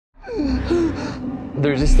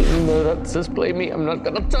There's this thing in there that says play me. I'm not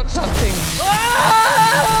gonna touch that thing.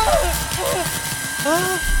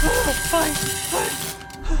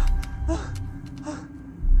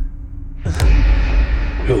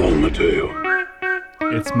 Hello, Mateo.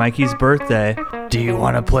 It's Mikey's birthday. Do you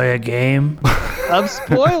want to play a game? Of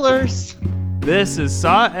spoilers. This is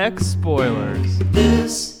Saw X Spoilers.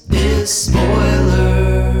 This is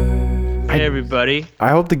spoiler. Hey, everybody. I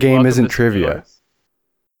hope the game Welcome isn't to trivia. Spoilers.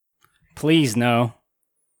 Please, no.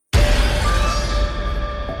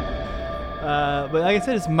 But like I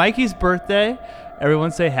said, it's Mikey's birthday.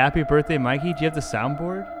 Everyone say happy birthday, Mikey. Do you have the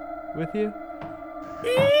soundboard with you?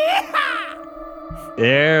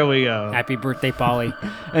 There we go. Happy birthday, Polly.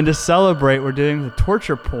 And to celebrate, we're doing the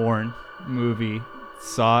torture porn movie,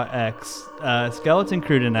 Saw X. Skeleton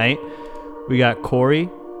Crew tonight. We got Corey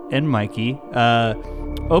and Mikey.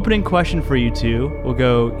 Opening question for you two. We'll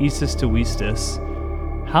go Eastus to Weastus.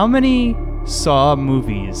 How many Saw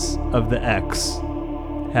movies of the X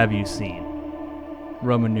have you seen?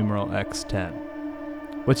 Roman numeral X10.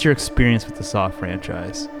 What's your experience with the Saw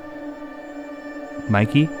franchise?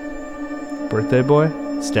 Mikey? Birthday boy?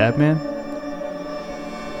 Stabman?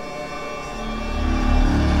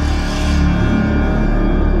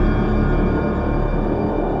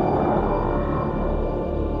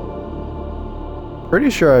 Pretty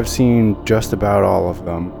sure I've seen just about all of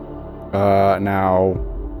them. Now,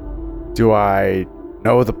 do I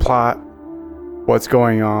know the plot? What's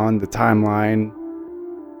going on? The timeline?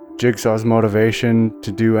 Jigsaw's motivation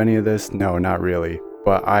to do any of this? No, not really.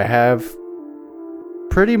 But I have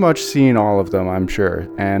pretty much seen all of them, I'm sure.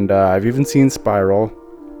 And I've even seen Spiral.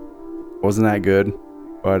 Wasn't that good.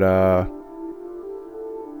 But I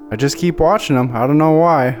just keep watching them. I don't know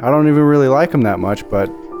why. I don't even really like them that much, but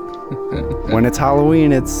when it's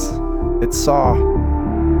Halloween, it's Saw.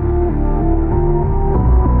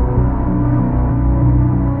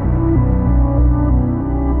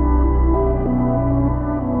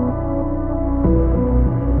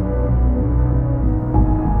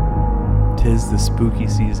 Tis the spooky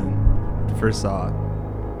season for Saw.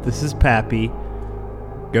 This is Pappy,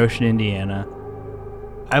 Goshen, Indiana.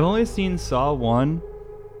 I've only seen Saw 1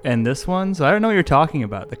 and this one, so I don't know what you're talking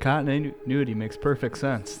about. The continuity makes perfect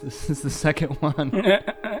sense. This is the second one.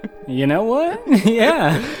 You know what?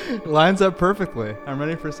 Yeah. Lines up perfectly. I'm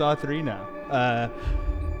ready for Saw 3 now.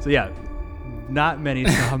 So yeah, not many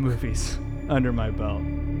Saw movies under my belt.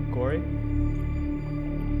 Corey?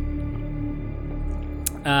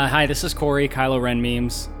 Hi, this is Corey, Kylo Ren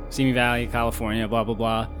memes, Simi Valley, California, blah, blah,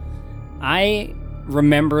 blah. I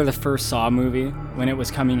remember the first Saw movie when it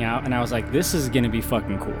was coming out, and I was like, this is going to be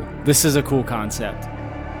fucking cool. This is a cool concept.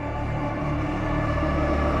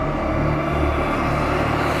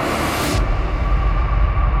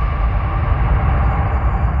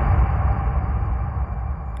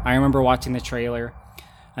 I remember watching the trailer.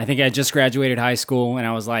 I think I just graduated high school, and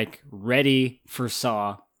I was like ready for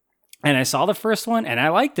Saw. And I saw the first one, and I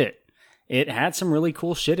liked it. It had some really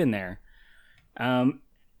cool shit in there. And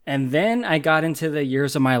then I got into the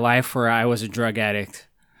years of my life where I was a drug addict.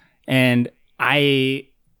 And I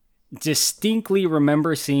distinctly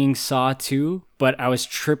remember seeing Saw 2, but I was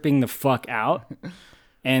tripping the fuck out.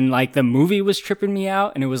 And like the movie was tripping me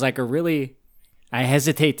out, and it was like a really, I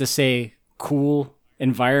hesitate to say cool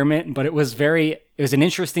environment, but it was an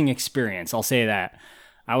interesting experience, I'll say that.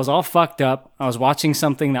 I was all fucked up. I was watching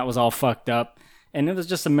something that was all fucked up, and it was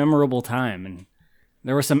just a memorable time. And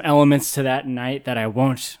there were some elements to that night that I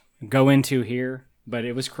won't go into here, but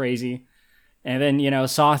it was crazy. And then,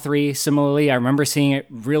 Saw 3, similarly, I remember seeing it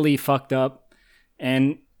really fucked up.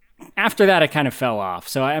 And after that, I kind of fell off.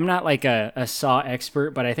 So I'm not like a Saw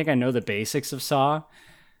expert, but I think I know the basics of Saw.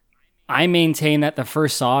 I maintain that the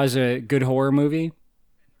first Saw is a good horror movie,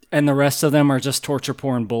 and the rest of them are just torture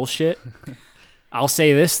porn bullshit. I'll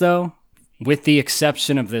say this, though, with the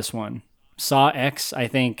exception of this one. Saw X, I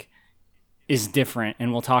think, is different,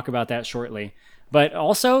 and we'll talk about that shortly. But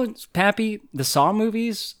also, Pappy, the Saw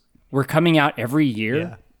movies were coming out every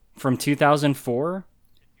year from 2004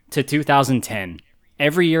 to 2010.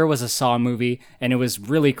 Every year was a Saw movie, and it was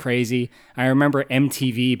really crazy. I remember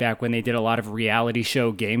MTV back when they did a lot of reality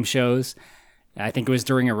show game shows. I think it was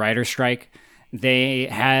during a writer's strike. They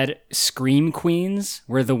had Scream Queens,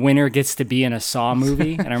 where the winner gets to be in a Saw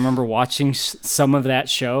movie. And I remember watching some of that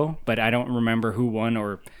show, but I don't remember who won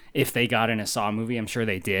or if they got in a Saw movie. I'm sure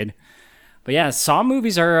they did. But yeah, Saw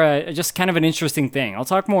movies are just kind of an interesting thing. I'll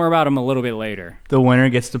talk more about them a little bit later. The winner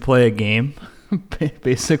gets to play a game.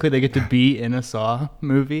 Basically, they get to be in a Saw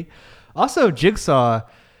movie. Also, Jigsaw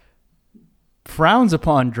frowns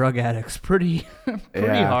upon drug addicts pretty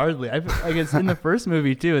Yeah. hardly. I guess in the first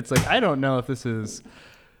movie too, it's like I don't know if this is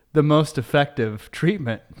the most effective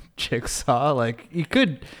treatment Jigsaw. Like you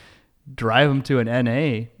could drive him to an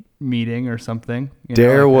NA meeting or something. Dare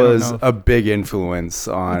Like, I don't was know if- a big influence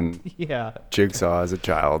on yeah. Jigsaw as a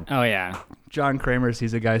child. Oh yeah. John Kramer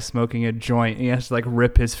sees a guy smoking a joint. And he has to like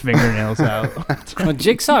rip his fingernails out. Well,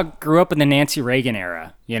 Jigsaw grew up in the Nancy Reagan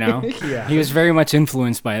era. Yeah. He was very much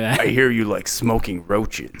influenced by that. I hear you like smoking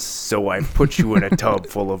roaches, so I put you in a tub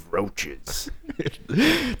full of roaches.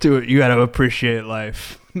 Do it. You got to appreciate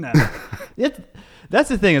life. No. That's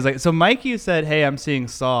the thing is like, so Mike, you said, hey, I'm seeing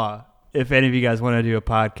Saw. If any of you guys want to do a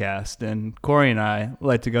podcast, and Corey and I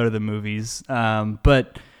like to go to the movies.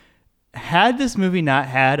 But had this movie not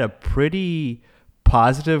had a pretty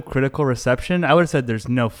positive critical reception, I would have said there's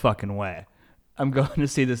no fucking way I'm going to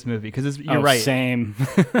see this movie because you're right. Same.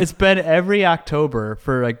 It's been every October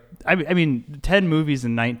for like, I mean, 10 movies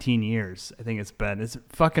in 19 years. I think it's been. It's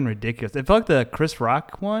fucking ridiculous. It felt like the Chris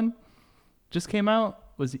Rock one just came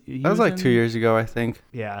out. That was like 2 years ago, I think.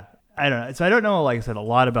 Yeah. I don't know. So I don't know, like I said, a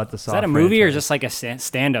lot about the Saw Is that a movie or franchise. just like a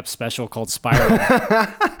stand-up special called Spiral,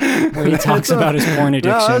 where he talks about his porn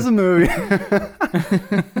addiction? No, that was a movie.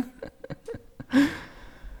 Thought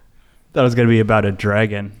it was going to be about a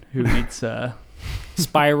dragon who eats...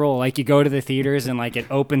 Spiral, like you go to the theaters and like it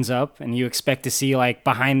opens up and you expect to see like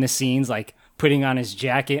behind the scenes, like putting on his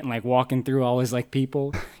jacket and like walking through all his like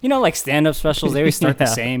people. Like stand-up specials, they always start the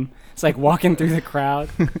same. It's like walking through the crowd.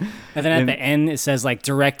 And then at the end it says like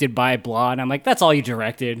directed by blah. And I'm like, that's all you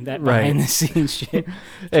directed, that Right. behind the scenes shit.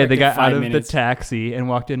 Hey, they got 5 out of minutes. the taxi and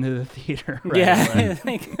walked into the theater. Right away. Yeah,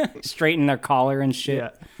 like straighten their collar and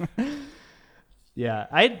shit. Yeah. Yeah,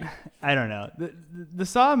 I don't know. The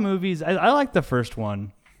Saw movies, I like the first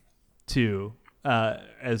one too,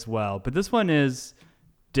 as well. But this one is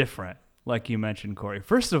different, like you mentioned, Corey.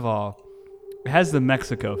 First of all, it has the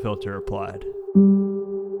Mexico filter applied.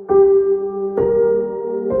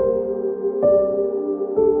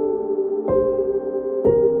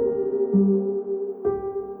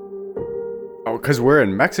 Oh, because we're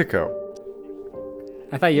in Mexico.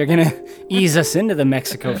 I thought you were gonna ease us into the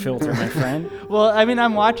Mexico filter, my friend. Well, I mean,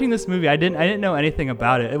 I'm watching this movie. I didn't know anything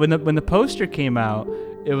about it. When the poster came out,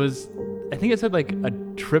 it was, I think it said like a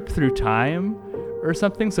trip through time or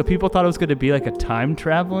something. So people thought it was going to be like a time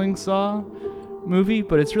traveling Saw movie,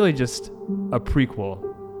 but it's really just a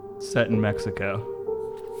prequel set in Mexico.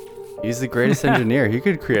 He's the greatest engineer. He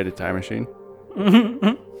could create a time machine.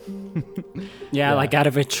 Yeah, like out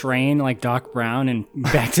of a train, like Doc Brown and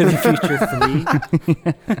Back to the Future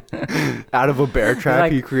 3. Out of a bear trap,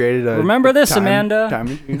 Like, he created a. remember this, time- Amanda? Time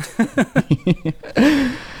machine.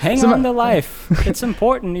 Hang on to life. It's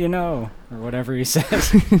important, or whatever he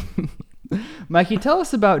says. Mikey, tell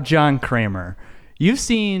us about John Kramer. You've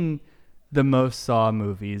seen the most Saw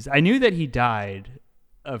movies. I knew that he died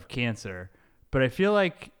of cancer, but I feel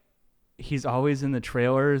like he's always in the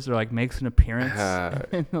trailers or like makes an appearance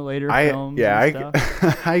in the later films. And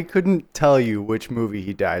stuff. I couldn't tell you which movie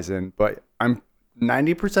he dies in, but I'm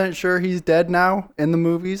 90% sure he's dead now in the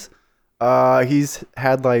movies. He's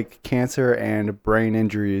had like cancer and brain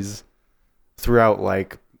injuries throughout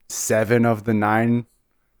like 7 of the 9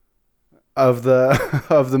 of the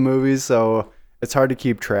of the movies, so it's hard to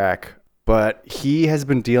keep track. But he has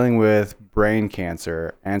been dealing with brain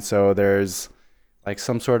cancer, and so there's like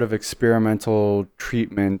some sort of experimental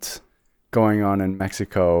treatment going on in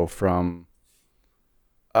Mexico from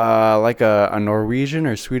like a Norwegian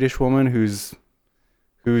or Swedish woman who's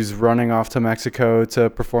running off to Mexico to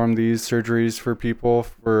perform these surgeries for people,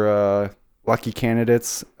 for lucky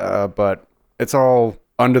candidates. But it's all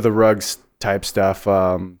under the rugs type stuff,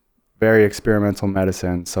 very experimental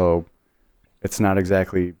medicine. So it's not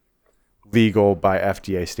exactly legal by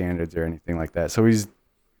FDA standards or anything like that. So he's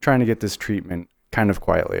trying to get this treatment kind of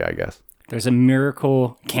quietly, I guess. There's a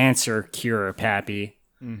miracle cancer cure, Pappy.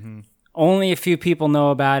 Mm-hmm. Only a few people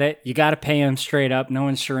know about it. You got to pay them straight up. No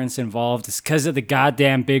insurance involved. It's because of the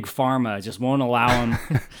goddamn big pharma. Just won't allow them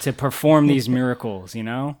to perform these miracles,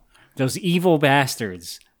 Those evil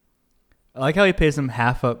bastards. I like how he pays them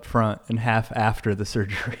half up front and half after the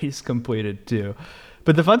surgery is completed too.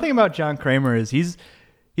 But the fun thing about John Kramer is he's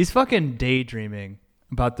fucking daydreaming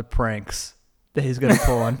about the pranks that he's going to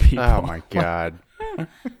pull on people. Oh my God.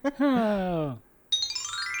 Oh.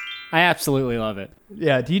 I absolutely love it.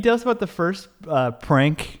 Yeah. Do you tell us about the first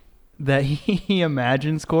prank that he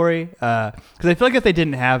imagines, Corey? Because I feel like if they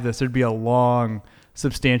didn't have this, there'd be a long,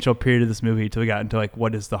 substantial period of this movie until we got into like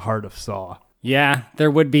what is the heart of Saw. Yeah,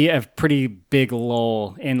 there would be a pretty big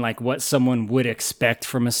lull in like what someone would expect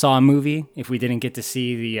from a Saw movie if we didn't get to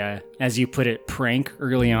see the, as you put it, prank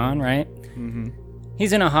early on, right? Mm-hmm.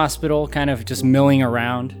 He's in a hospital, kind of just milling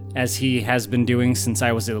around as he has been doing since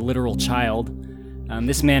I was a literal child.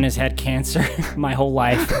 This man has had cancer my whole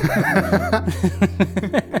life.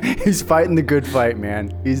 He's fighting the good fight,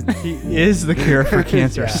 man. He is the cure for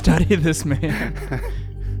cancer. Yeah. Study this man.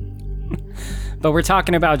 But we're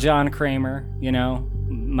talking about John Kramer, you know,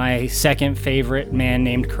 my second favorite man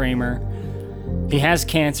named Kramer. He has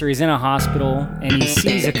cancer, he's in a hospital, and he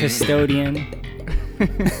sees a custodian.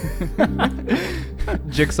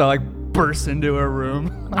 Jigsaw like bursts into a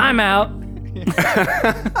room. I'm out.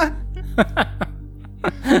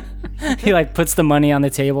 He like puts the money on the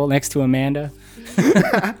table next to Amanda.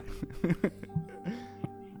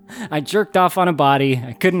 I jerked off on a body.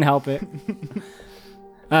 I couldn't help it.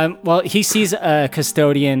 Well, he sees a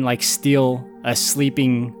custodian like steal a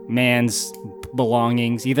sleeping man's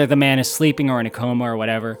belongings. Either the man is sleeping or in a coma or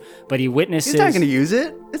whatever. But he witnesses. He's not going to use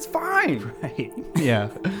it. It's fine. Right. Yeah.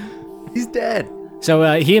 He's dead.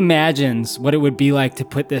 So he imagines what it would be like to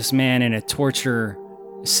put this man in a torture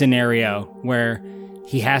scenario where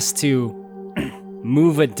he has to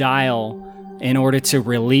move a dial in order to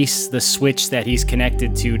release the switch that he's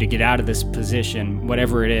connected to get out of this position,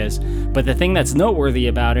 whatever it is. But the thing that's noteworthy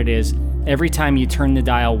about it is every time you turn the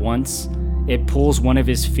dial once, it pulls one of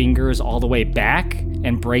his fingers all the way back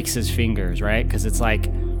and breaks his fingers, right? Because it's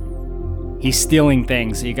like he's stealing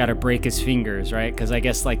things, so you got to break his fingers, right? Because I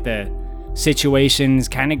guess like the situations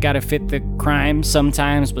kind of got to fit the crime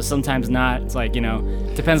sometimes, but sometimes not. It's like, you know,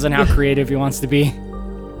 depends on how creative he wants to be.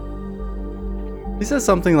 He says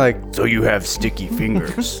something like, "So you have sticky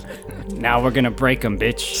fingers." Now we're gonna break them,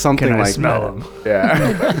 bitch. Something Can I like smell that.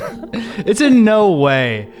 Yeah. It's in no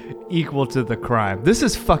way equal to the crime. This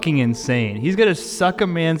is fucking insane. He's gonna suck a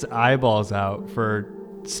man's eyeballs out for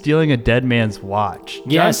stealing a dead man's watch.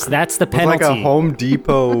 Yes, that's the With penalty. like a Home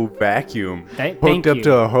Depot vacuum Thank hooked up you.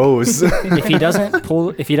 to a hose.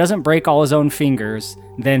 If he doesn't break all his own fingers,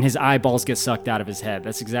 then his eyeballs get sucked out of his head.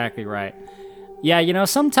 That's exactly right. Yeah, you know,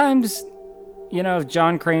 sometimes, you know,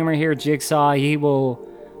 John Kramer here, Jigsaw, he will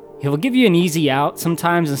give you an easy out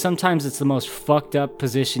sometimes, and sometimes it's the most fucked up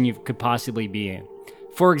position you could possibly be in.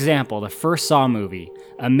 For example, the first Saw movie,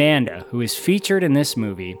 Amanda, who is featured in this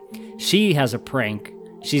movie, she has a prank.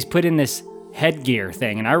 She's put in this headgear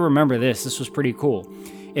thing, and I remember this. This was pretty cool.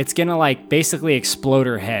 It's gonna like basically explode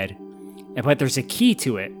her head, but there's a key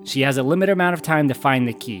to it. She has a limited amount of time to find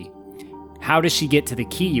the key. How does she get to the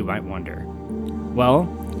key, you might wonder? Well,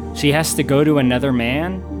 she has to go to another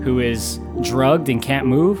man who is drugged and can't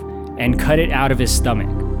move and cut it out of his stomach.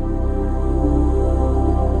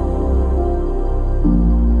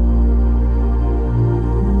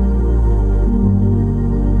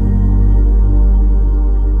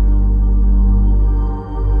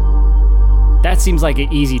 That seems like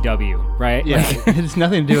an easy W, right? Yeah, Like, it has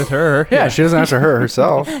nothing to do with her. Yeah, she doesn't have to hurt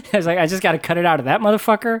herself. I was like, I just got to cut it out of that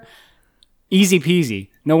motherfucker. Easy peasy.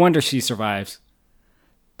 No wonder she survives.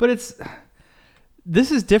 But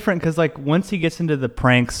this is different because like once he gets into the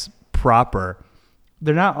pranks proper,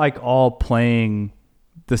 they're not like all playing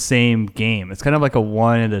the same game. It's kind of like a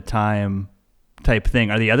one at a time type thing.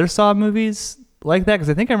 Are the other Saw movies like that? Because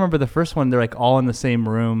I think I remember the first one, they're like all in the same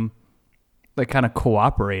room, like kind of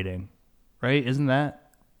cooperating, right? Isn't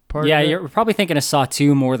that part Yeah, of it? you're probably thinking of Saw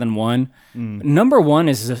 2 more than 1. Number 1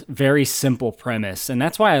 is a very simple premise, and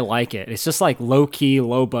that's why I like it. It's just like low-key,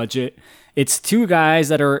 low-budget. It's two guys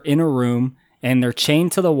that are in a room, and they're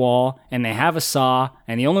chained to the wall, and they have a saw,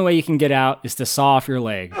 and the only way you can get out is to saw off your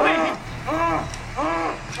leg.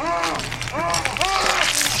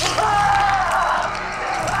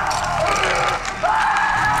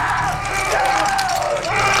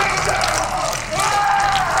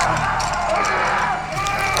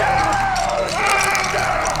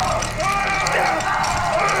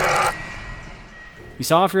 You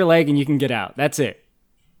saw off your leg and you can get out. That's it.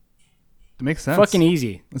 It makes sense. Fucking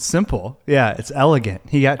easy. It's simple. Yeah, it's elegant.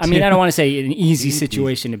 He got. I mean, I don't want to say an easy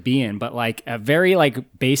situation to be in, but like a very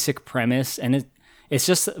like basic premise, and it's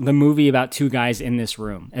just the movie about two guys in this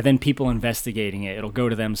room, and then people investigating it. It'll go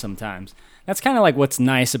to them sometimes. That's kind of like what's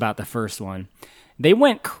nice about the first one. They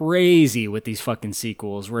went crazy with these fucking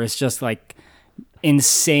sequels, where it's just like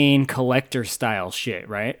insane collector style shit,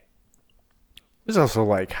 right? There's also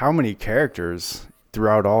like how many characters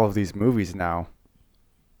throughout all of these movies now.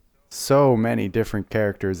 So many different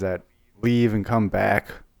characters that leave and come back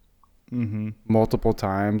multiple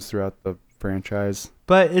times throughout the franchise.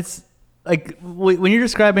 But it's like when you're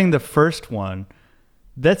describing the first one,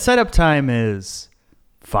 that setup time is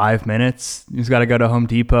 5 minutes. He's got to go to Home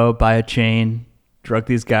Depot, buy a chain, drug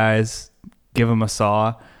these guys, give them a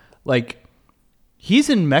saw. Like, he's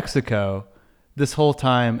in Mexico this whole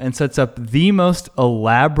time and sets up the most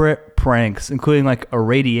elaborate pranks, including like a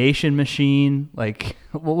radiation machine. Like,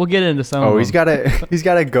 we'll get into some of them. He's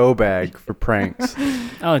got a go bag for pranks.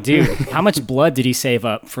 Oh, dude, how much blood did he save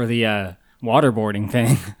up for the waterboarding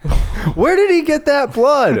thing? Where did he get that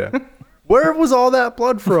blood? Where was all that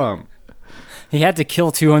blood from? He had to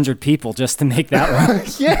kill 200 people just to make that one.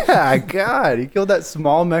 Yeah, God, he killed that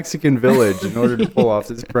small Mexican village in order to pull off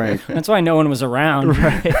this prank. That's why no one was around.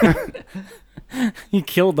 Right. He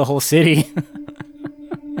killed the whole city.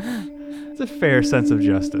 It's a fair sense of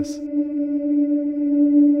justice.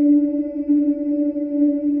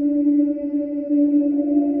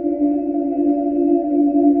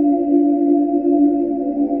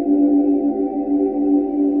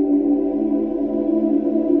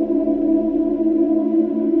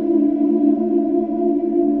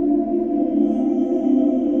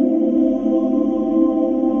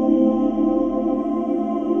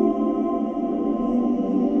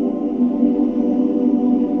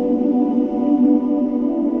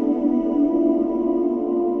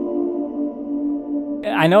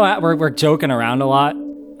 I know we're joking around a lot.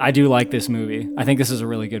 I do like this movie. I think this is a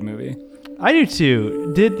really good movie. I do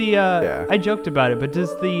too. Did the I joked about it, but does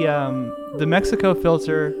the Mexico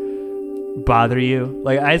filter bother you?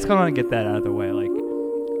 Like, I just want to get that out of the way. Like,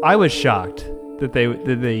 I was shocked that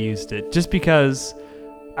they used it, just because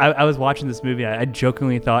I was watching this movie. I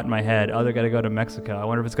jokingly thought in my head, oh, they're gonna go to Mexico. I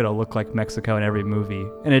wonder if it's gonna look like Mexico in every movie,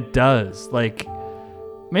 and it does. Like,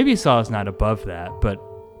 maybe Saw's not above that, but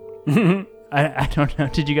I don't know.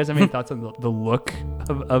 Did you guys have any thoughts on the look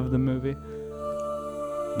of the movie?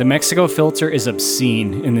 The Mexico filter is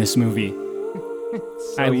obscene in this movie.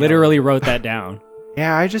 I literally wrote that down.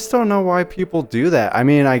 Yeah, I just don't know why people do that. I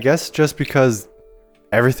mean, I guess just because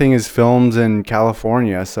everything is filmed in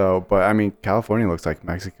California, so, but I mean, California looks like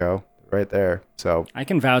Mexico right there. So I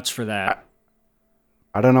can vouch for that.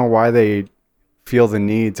 I don't know why they feel the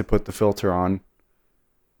need to put the filter on.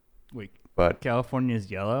 Wait, but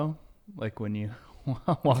California's yellow? Like when you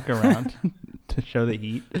walk around to show the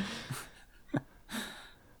heat?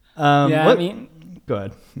 I mean, go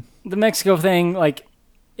ahead. The Mexico thing, like,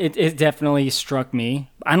 it definitely struck me.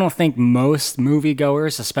 I don't think most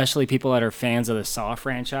moviegoers, especially people that are fans of the Saw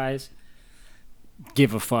franchise,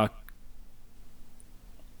 give a fuck.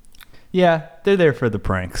 Yeah, they're there for the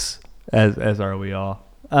pranks, as are we all.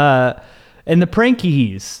 And the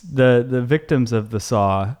prankies, the victims of the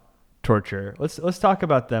Saw torture. Let's talk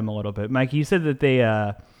about them a little bit. Mike, you said that they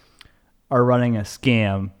are running a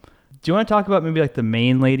scam. Do you want to talk about maybe like the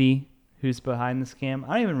main lady who's behind the scam?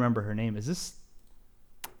 I don't even remember her name. Is this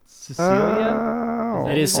Cecilia?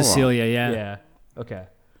 It is Cecilia, yeah. Yeah. Okay.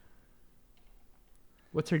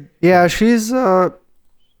 What's her? Yeah, she's I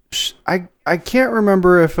can't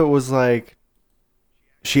remember if it was like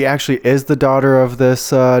she actually is the daughter of this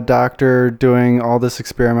doctor doing all this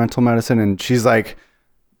experimental medicine, and she's like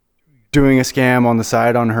doing a scam on the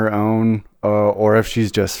side on her own, or if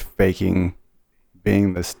she's just faking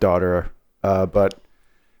being this daughter. But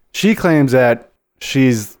she claims that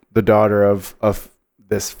she's the daughter of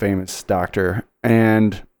this famous doctor,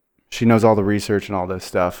 and she knows all the research and all this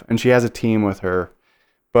stuff, and she has a team with her.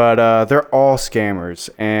 But they're all scammers,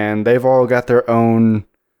 and they've all got their own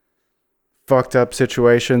fucked up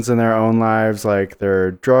situations in their own lives, like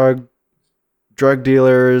they're drug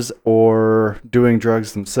dealers, or doing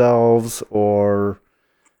drugs themselves, or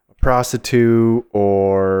a prostitute,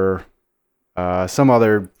 or some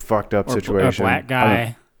other fucked up situation. A black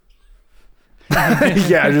guy.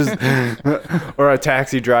 Yeah, just or a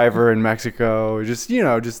taxi driver in Mexico. Just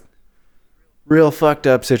real fucked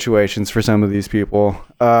up situations for some of these people.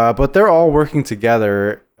 But they're all working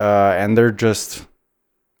together, and they're just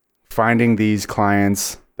finding these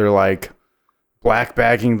clients. They're like black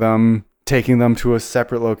bagging them, taking them to a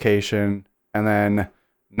separate location, and then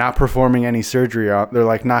not performing any surgery on. They're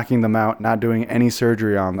like knocking them out, not doing any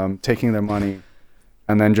surgery on them, taking their money,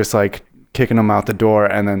 and then just like kicking them out the door,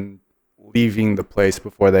 and then leaving the place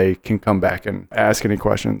before they can come back and ask any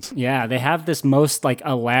questions. Yeah, they have this most like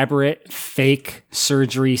elaborate fake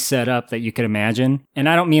surgery setup that you could imagine. And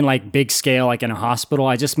I don't mean like big scale like in a hospital.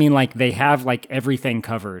 I just mean like they have like everything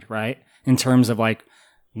covered, right? In terms of like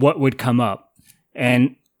what would come up.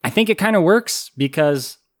 And I think it kind of works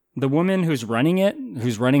because the woman who's running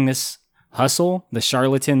this hustle, the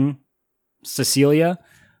charlatan Cecilia,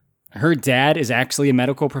 her dad is actually a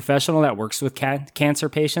medical professional that works with cancer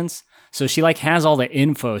patients. So she like has all the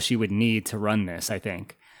info she would need to run this, I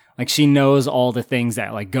think. Like she knows all the things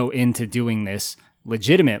that like go into doing this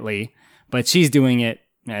legitimately, but she's doing it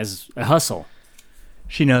as a hustle.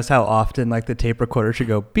 She knows how often like the tape recorder should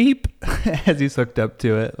go beep as he's hooked up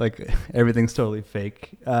to it. Like everything's totally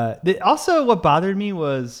fake. Also, what bothered me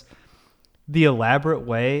was the elaborate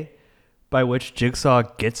way by which Jigsaw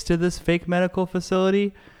gets to this fake medical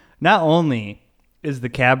facility. Not only is the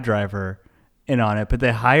cab driver in on it, but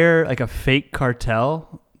they hire like a fake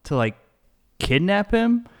cartel to like kidnap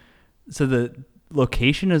him. So the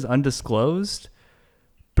location is undisclosed,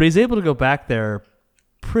 but he's able to go back there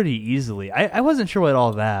pretty easily. I wasn't sure what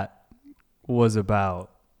all that was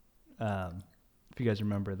about. If you guys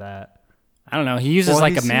remember that. I don't know. He uses Well,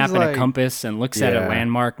 like he a map seems and a like- compass and looks at a Yeah.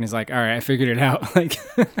 landmark and is like, all right, I figured it out. Like,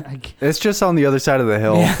 It's just on the other side of the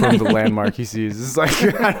hill from the landmark he sees. It's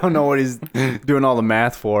like, I don't know what he's doing all the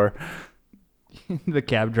math for. The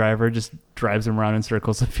cab driver just drives him around in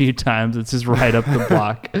circles a few times. It's just right up the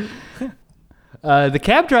block. The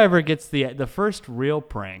cab driver gets the first real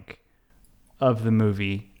prank of the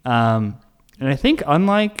movie. And I think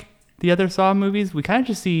unlike the other Saw movies, we kind of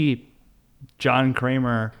just see John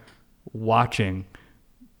Kramer watching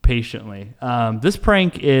patiently. This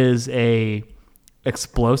prank is a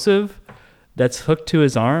explosive that's hooked to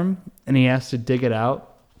his arm, and he has to dig it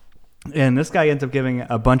out. And this guy ends up giving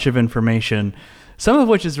a bunch of information, some of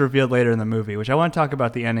which is revealed later in the movie, which I want to talk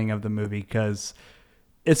about the ending of the movie because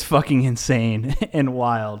it's fucking insane and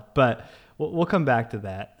wild. But we'll come back to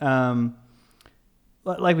that.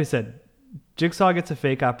 Like we said, Jigsaw gets a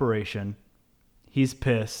fake operation. He's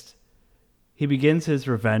pissed. He begins his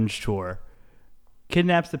revenge tour,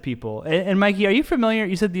 kidnaps the people. And Mikey, are you familiar?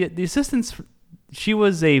 You said the assistant's, she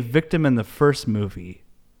was a victim in the first movie,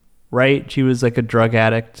 right? She was like a drug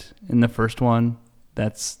addict in the first one.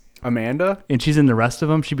 That's Amanda? and she's in the rest of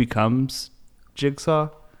them. She becomes Jigsaw.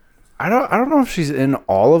 I don't know if she's in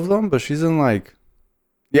all of them, but she's in like,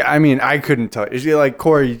 yeah, I mean, I couldn't tell. Is she like,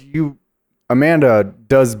 Corey, Amanda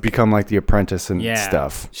does become like the apprentice and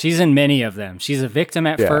stuff. She's in many of them. She's a victim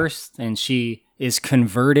at first, and she is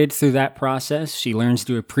converted through that process. She learns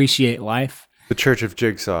to appreciate life. The Church of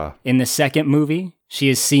Jigsaw. In the second movie, she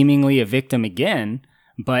is seemingly a victim again,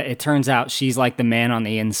 but it turns out she's like the man on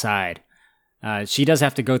the inside. She does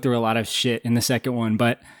have to go through a lot of shit in the second one,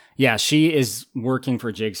 but yeah, she is working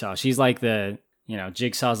for Jigsaw. She's like the,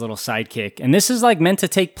 Jigsaw's little sidekick. And this is like meant to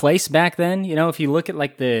take place back then. If you look at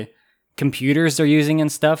like the computers they're using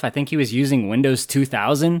and stuff, I think he was using Windows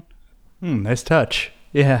 2000. Nice touch.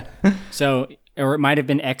 Yeah. So, or it might have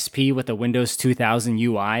been XP with the Windows 2000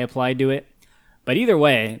 UI applied to it. But either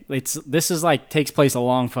way, this is like takes place a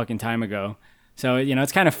long fucking time ago. So,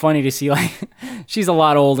 it's kind of funny to see like she's a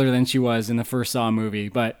lot older than she was in the first Saw movie.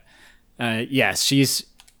 But yes, she's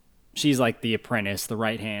like the apprentice, the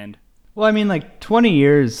right hand. Well, I mean, like 20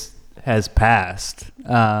 years has passed.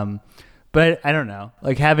 But I don't know.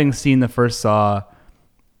 Like having seen the first Saw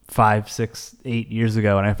 5, 6, 8 years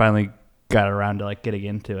ago, and I finally got around to like getting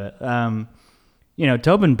into it.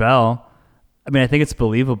 Tobin Bell, I mean, I think it's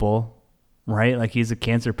believable, right? Like he's a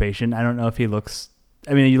cancer patient. I don't know if he looks,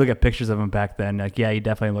 I mean, you look at pictures of him back then, like, yeah, he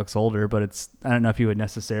definitely looks older, but I don't know if you would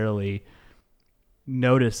necessarily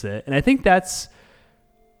notice it. And I think that's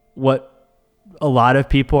what a lot of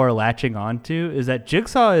people are latching on to, is that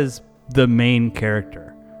Jigsaw is the main character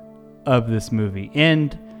of this movie,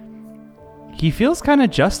 and he feels kind of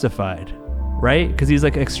justified, right? Because he's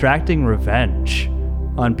like extracting revenge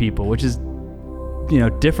on people, which is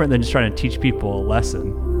different than just trying to teach people a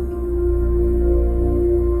lesson.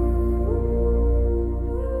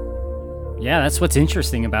 Yeah, that's what's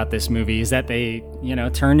interesting about this movie, is that they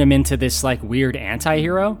turned him into this like weird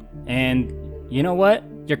anti-hero. And you know what,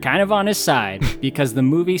 you're kind of on his side because the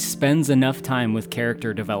movie spends enough time with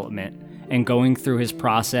character development and going through his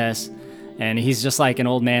process. And he's just like an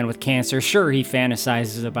old man with cancer. Sure, he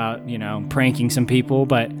fantasizes about, pranking some people,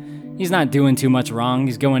 but he's not doing too much wrong.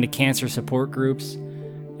 He's going to cancer support groups.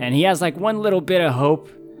 And he has like one little bit of hope.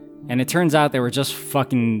 And it turns out they were just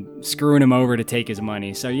fucking screwing him over to take his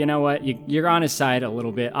money. So you know what? You're on his side a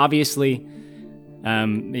little bit. Obviously,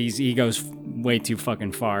 he goes way too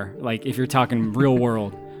fucking far. Like if you're talking real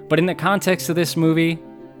world. But in the context of this movie,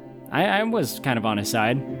 I was kind of on his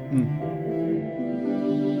side.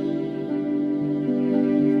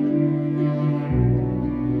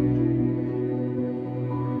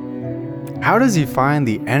 How does he find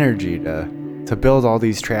the energy to build all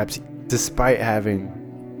these traps despite having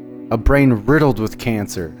a brain riddled with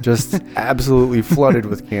cancer, just absolutely flooded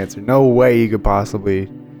with cancer? No way he could possibly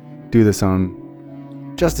do this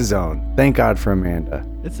on just his own. Thank God for Amanda.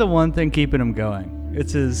 It's the one thing keeping him going.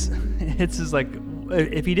 It's his like,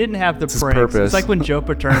 if he didn't have the It's his pranks, purpose. it's like when Joe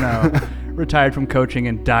Paterno retired from coaching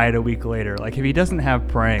and died a week later. Like if he doesn't have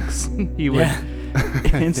pranks, he would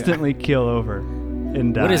instantly keel over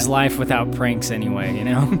and die. What is life without pranks anyway, you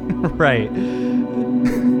know? Right.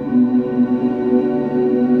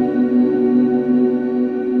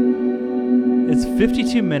 It's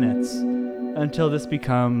 52 minutes until this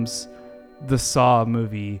becomes the Saw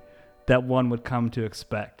movie that one would come to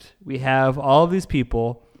expect. We have all of these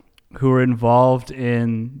people who are involved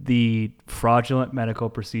in the fraudulent medical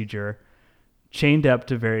procedure, chained up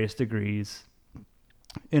to various degrees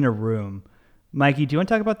in a room. Mikey, do you want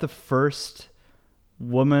to talk about the first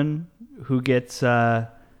woman who gets tested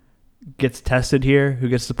here, who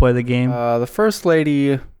gets to play the game? The first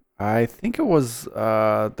lady, I think it was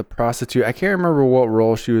the prostitute. I can't remember what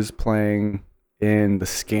role she was playing in the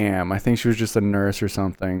scam. I think she was just a nurse or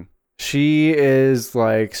something. She is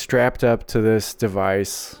like strapped up to this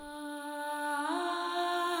device,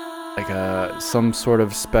 like some sort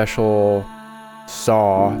of special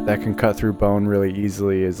saw that can cut through bone really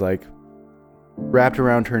easily is like wrapped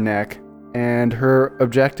around her neck, and her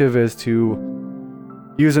objective is to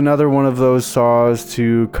use another one of those saws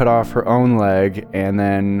to cut off her own leg and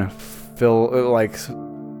then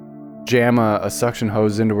jam a suction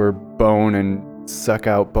hose into her bone and suck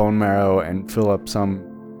out bone marrow and fill up some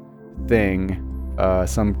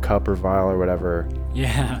cup or vial or whatever.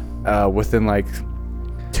 Yeah. Within like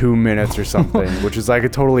 2 minutes or something, which is like a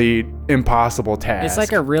totally impossible task. It's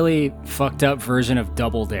like a really fucked up version of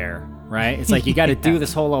Double Dare, right? It's like you got to do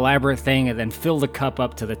this whole elaborate thing and then fill the cup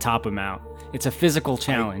up to the top amount. It's a physical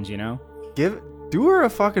challenge, you know? Do her a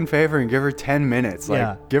fucking favor and give her 10 minutes.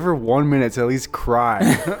 Like, give her 1 minute to at least cry.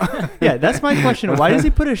 Yeah, that's my question. Why does he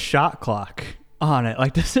put a shot clock on it?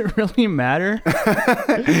 Like, does it really matter?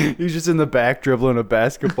 He's just in the back dribbling a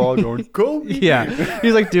basketball going, go. Yeah.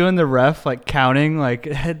 He's like doing the ref, like counting, like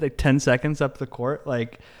had like 10 seconds up the court.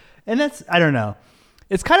 Like, and that's, I don't know.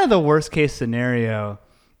 It's kind of the worst case scenario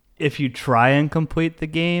if you try and complete the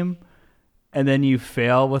game and then you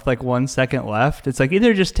fail with like 1 second left. It's like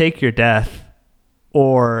either just take your death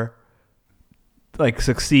or like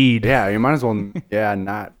succeed. Yeah, you might as well,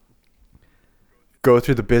 not go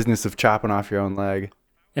through the business of chopping off your own leg.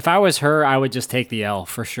 If I was her, I would just take the L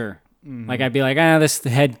for sure. Mm-hmm. Like I'd be like, this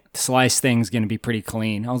head slice thing's going to be pretty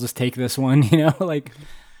clean. I'll just take this one, you know, like.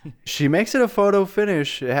 She makes it a photo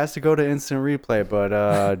finish. It has to go to instant replay,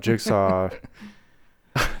 but Jigsaw,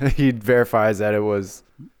 he verifies that it was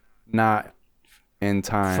not in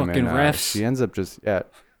time. Fucking and, refs. She ends up just,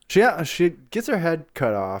 she gets her head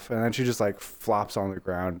cut off and then she just like flops on the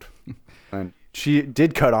ground. And she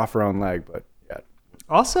did cut off her own leg, but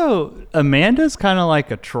Also, Amanda's kind of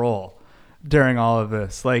like a troll during all of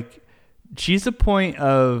this. Like, she's a point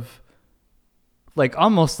of, like,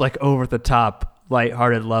 almost like over the top,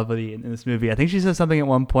 lighthearted levity in this movie. I think she says something at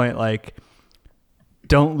one point like,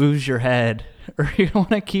 "Don't lose your head," or "You want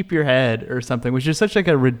to keep your head," or something, which is such like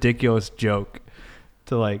a ridiculous joke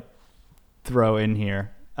to like throw in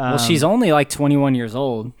here. Well, she's only like 21 years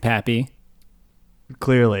old, Pappy.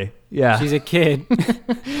 Clearly, yeah. She's a kid.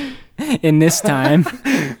 In this time.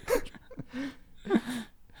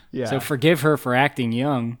 Yeah. So forgive her for acting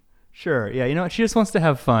young. Sure. Yeah. You know what? She just wants to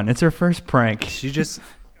have fun. It's her first prank. she just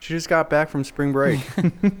got back from spring break.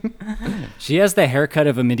 She has the haircut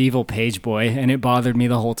of a medieval page boy, and it bothered me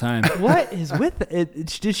the whole time. What is with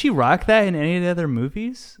it? Did she rock that in any of the other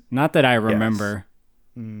movies? Not that I remember.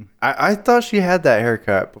 Yes. I thought she had that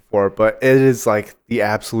haircut before, but it is like the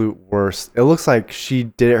absolute worst. It looks like she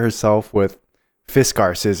did it herself with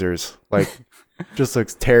Fiskar scissors. Like, just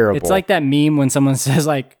looks terrible. It's like that meme when someone says,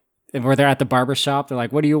 like, where they're at the barber shop, they're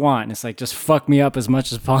like, "What do you want?" And it's like, "Just fuck me up as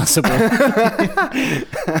much as possible."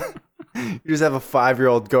 You just have a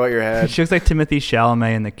 5-year-old go at your head. She looks like Timothy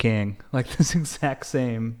Chalamet in The King. Like this exact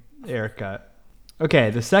same haircut. Okay,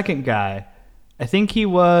 the second guy, I think he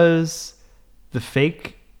was the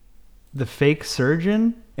fake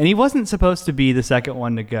surgeon. And he wasn't supposed to be the second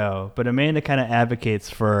one to go, but Amanda kind of advocates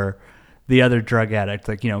for the other drug addict,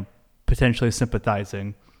 like, you know, potentially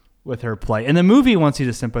sympathizing with her plight. And the movie wants you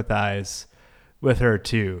to sympathize with her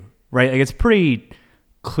too, right? Like, it's pretty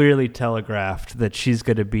clearly telegraphed that she's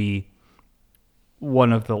going to be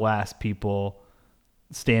one of the last people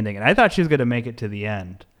standing. And I thought she was going to make it to the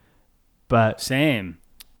end, but same.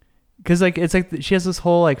 Cause like, it's like she has this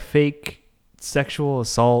whole like fake sexual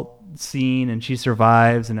assault scene and she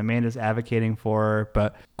survives and Amanda's advocating for her.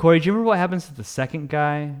 But Corey, do you remember what happens to the second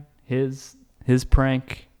guy? His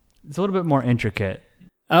prank? It's a little bit more intricate.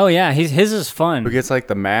 Oh yeah, his is fun. Who gets like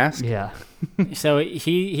the mask? Yeah. So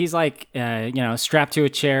he's like, strapped to a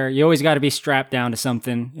chair. You always got to be strapped down to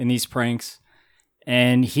something in these pranks.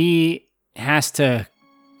 And he has to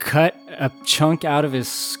cut a chunk out of his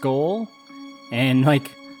skull and like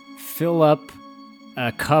fill up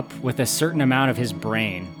a cup with a certain amount of his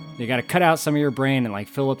brain. They got to cut out some of your brain and like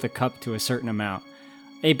fill up the cup to a certain amount.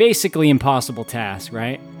 A basically impossible task,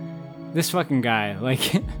 right? This fucking guy, like,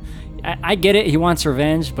 I get it. He wants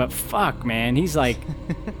revenge, but fuck, man, he's like,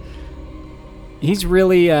 he's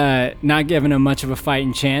really not giving him much of a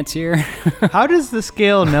fighting chance here. How does the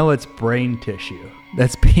scale know it's brain tissue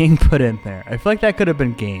that's being put in there? I feel like that could have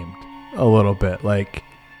been gamed a little bit. Like,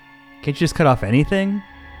 can't you just cut off anything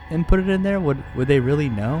and put it in there? Would they really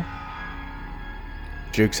know?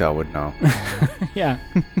 Jigsaw would know. Yeah.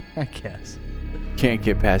 I guess. Can't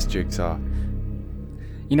get past Jigsaw.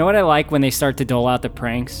 You know what I like when they start to dole out the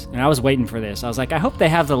pranks? And I was waiting for this. I was like, I hope they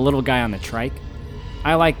have the little guy on the trike.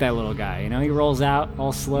 I like that little guy. You know, he rolls out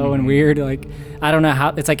all slow and weird. Like, I don't know how,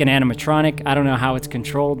 it's like an animatronic. I don't know how it's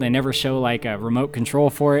controlled. They never show like a remote control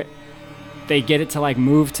for it. They get it to like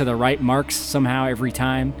move to the right marks somehow every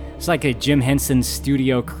time. It's like a Jim Henson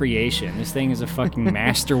studio creation. This thing is a fucking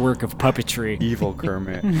masterwork of puppetry. Evil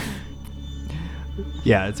Kermit.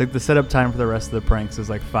 Yeah, it's like the setup time for the rest of the pranks is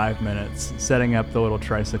like 5 minutes. Setting up the little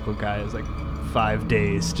tricycle guy is like 5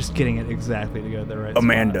 days. Just getting it exactly to go to the right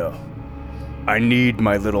Amanda, I need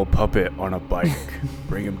my little puppet on a bike.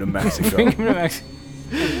 Bring him to Mexico. spot.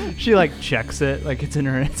 She like checks it, like it's in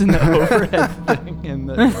the overhead thing in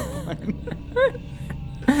the airplane.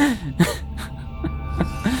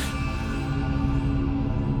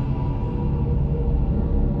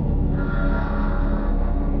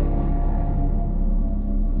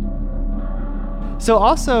 So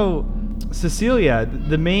also, Cecilia,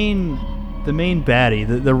 the main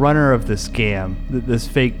baddie, the runner of the scam, this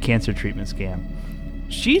fake cancer treatment scam,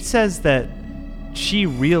 she says that she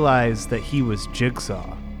realized that he was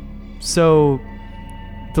Jigsaw. So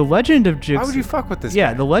the legend of Jigsaw... Why would you fuck with this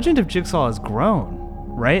Yeah, guy? the legend of Jigsaw has grown,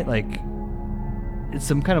 right? Like, it's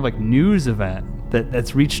some kind of like news event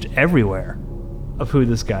that's reached everywhere of who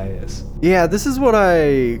this guy is. Yeah, this is what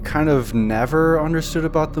I kind of never understood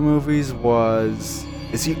about the movies was,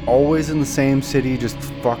 is he always in the same city just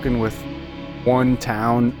fucking with one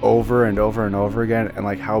town over and over and over again? And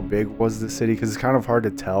like, how big was the city? Because it's kind of hard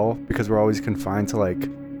to tell because we're always confined to like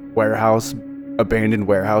abandoned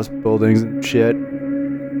warehouse buildings and shit.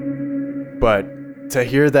 But to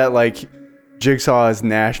hear that like Jigsaw is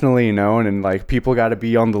nationally known and like people got to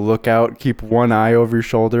be on the lookout, keep one eye over your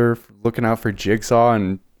shoulder, looking out for Jigsaw,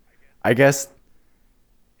 and I guess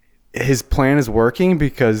his plan is working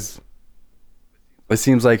because it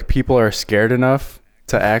seems like people are scared enough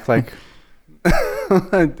to act like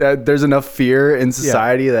that there's enough fear in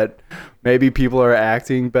society that maybe people are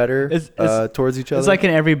acting better towards each other. It's like in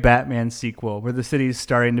every Batman sequel where the city's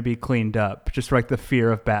starting to be cleaned up, just for like the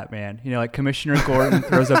fear of Batman. You know, like Commissioner Gordon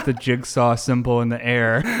throws up the Jigsaw symbol in the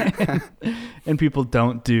air and people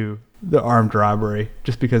don't do the armed robbery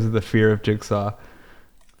just because of the fear of Jigsaw.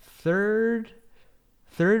 Third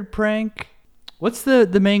prank. What's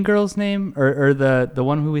the main girl's name? Or the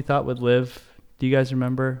one who we thought would live? Do you guys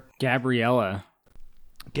remember? Gabriella.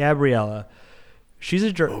 She's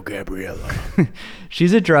a Gabriella.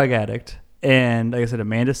 she's a drug addict, and like I said,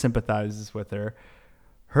 Amanda sympathizes with her.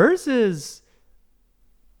 Hers is,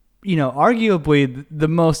 you know, arguably the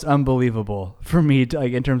most unbelievable for me,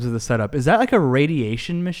 like in terms of the setup. Is that like a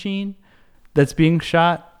radiation machine that's being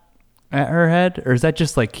shot at her head, or is that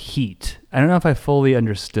just like heat? I don't know if I fully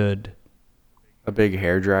understood. A big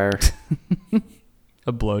hair dryer.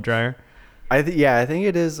 A blow dryer. I think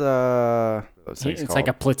it is. What's things It's called? like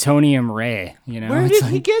a plutonium ray, you know? Where It's did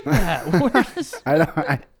he like- get that? Where is... I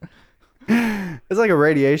don't. It's like a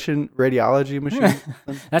radiology machine.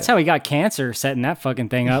 That's how he got cancer, setting that fucking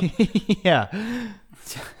thing up. Yeah.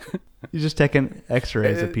 You're just taking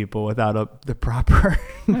x-rays of people without the proper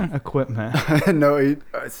equipment. No,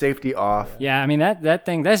 safety off. Yeah, I mean, that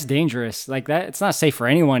thing, that's dangerous. Like, that, it's not safe for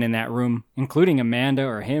anyone in that room, including Amanda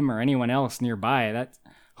or him or anyone else nearby. That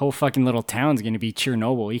whole fucking little town's going to be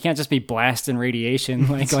Chernobyl. You can't just be blasting radiation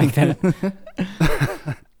like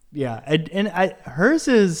that. Yeah, hers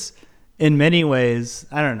is, in many ways,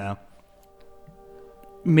 I don't know.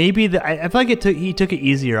 Maybe I feel like he took it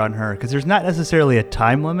easier on her because there's not necessarily a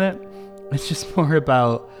time limit. It's just more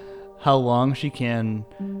about how long she can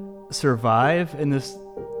survive. And this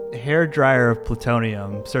hair dryer of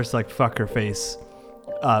plutonium starts to like fuck her face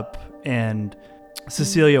up. And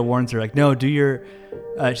Cecilia warns her like, no,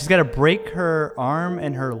 she's got to break her arm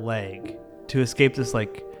and her leg to escape this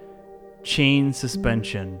like chain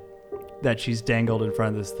suspension that she's dangled in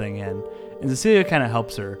front of this thing in. And Cecilia kind of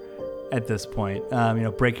helps her at this point.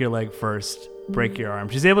 Break your leg first, break your arm.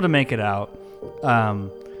 She's able to make it out.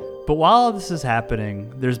 But But while all this is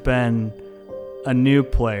happening, there's been a new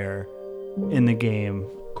player in the game.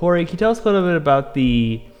 Corey, can you tell us a little bit about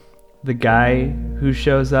the guy who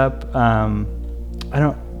shows up? I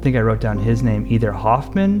don't think I wrote down his name either.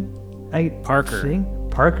 Hoffman? Parker.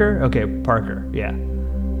 Parker? Okay, Parker. Yeah.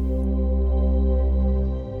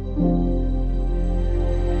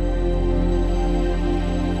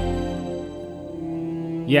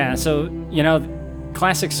 Yeah, so,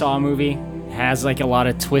 classic Saw movie has like a lot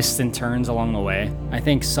of twists and turns along the way. I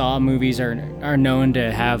think Saw movies are known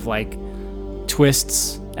to have like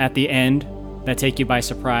twists at the end that take you by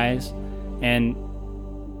surprise. And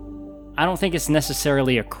I don't think it's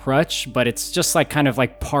necessarily a crutch, but it's just like kind of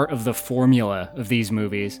like part of the formula of these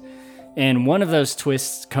movies. And one of those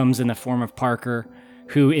twists comes in the form of Parker,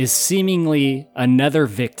 who is seemingly another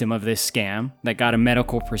victim of this scam that got a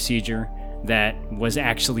medical procedure that was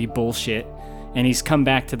actually bullshit. And he's come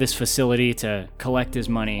back to this facility to collect his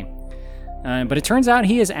money. But it turns out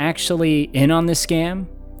he is actually in on this scam,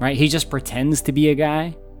 right? He just pretends to be a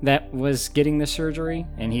guy that was getting the surgery,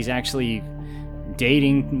 and he's actually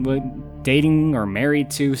dating or married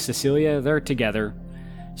to Cecilia. They're together.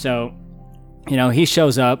 So, he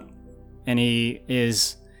shows up and he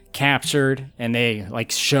is captured, and they like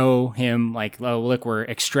show him like, oh, look, we're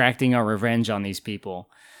extracting our revenge on these people.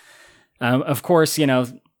 Of course,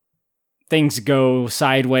 things go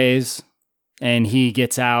sideways and he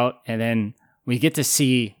gets out, and then we get to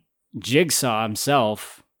see Jigsaw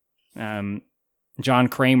himself, John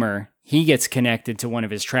Kramer. He gets connected to one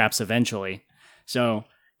of his traps eventually. So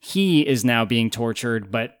he is now being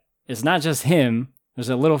tortured, but it's not just him. There's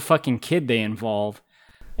a little fucking kid they involve.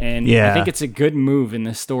 And I think it's a good move in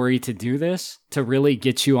the story to do this, to really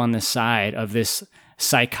get you on the side of this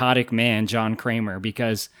psychotic man, John Kramer,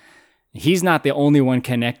 because he's not the only one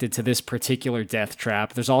connected to this particular death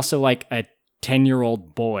trap. There's also like a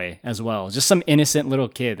 10-year-old boy as well. Just some innocent little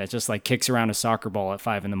kid that just like kicks around a soccer ball at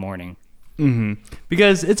 5 a.m. Mm-hmm.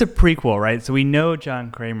 Because it's a prequel, right? So we know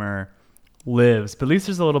John Kramer lives, but at least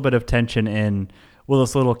there's a little bit of tension in,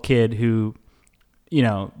 this little kid who,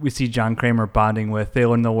 we see John Kramer bonding with. They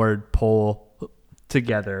learn the word pole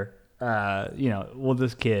together. Will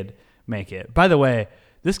this kid make it? By the way,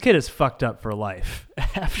 this kid is fucked up for life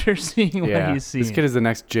after seeing what he's seen. This kid is the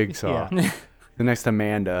next Jigsaw. The next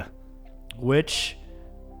Amanda. Which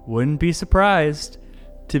wouldn't be surprised,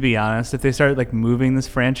 to be honest, if they started like moving this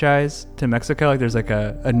franchise to Mexico. Like there's like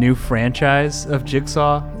a new franchise of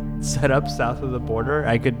Jigsaw set up south of the border.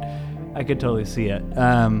 I could totally see it.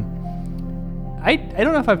 I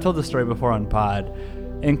don't know if I've told this story before on pod.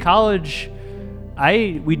 In college,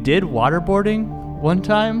 we did waterboarding one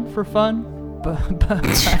time for fun.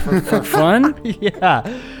 For fun?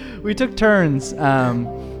 Yeah. We took turns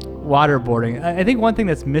waterboarding. I think one thing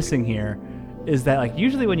that's missing here is that like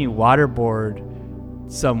usually when you waterboard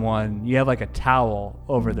someone, you have like a towel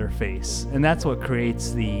over their face, and that's what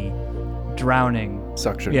creates the drowning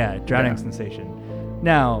suction. Yeah, drowning sensation.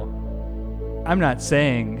 Now, I'm not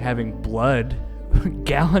saying having blood,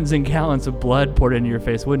 gallons and gallons of blood poured into your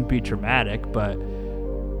face wouldn't be traumatic, but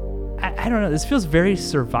I don't know. This feels very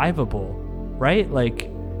survivable, right?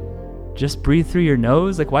 Like, just breathe through your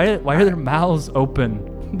nose. Like, why are their mouths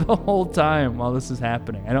open the whole time while this is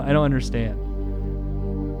happening? I don't understand.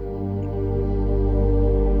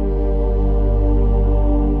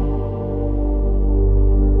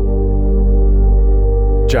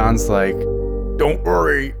 John's like, don't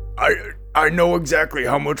worry. I know exactly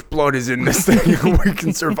how much blood is in this thing. We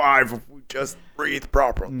can survive if we just breathe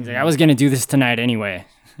properly. He's like, I was going to do this tonight anyway.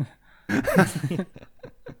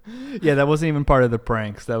 Yeah, that wasn't even part of the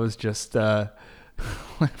pranks. That was just for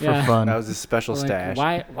fun. That was a special stash.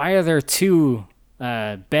 Why are there two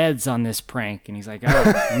beds on this prank? And he's like,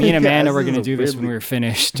 oh, me and Amanda were going to do this when we were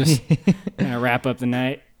finished. Just wrap up the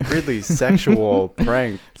night. Weirdly sexual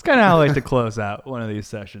prank. It's kind of how I like to close out one of these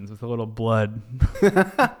sessions, with a little blood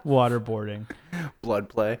waterboarding. Blood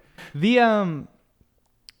play. The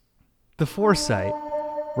foresight,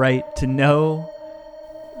 right, to know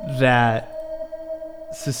that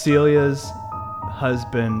Cecilia's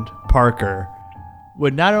husband, Parker,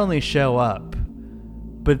 would not only show up,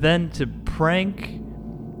 but then to prank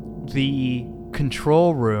the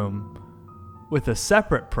control room with a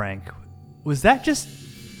separate prank. Was that just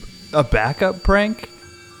a backup prank?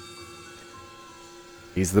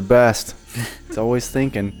 He's the best. He's always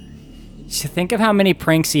thinking. You should think of how many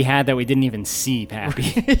pranks he had that we didn't even see,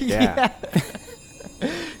 Pappy. Yeah.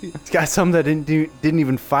 He's got some that didn't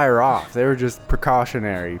even fire off. They were just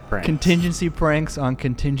precautionary pranks. Contingency pranks on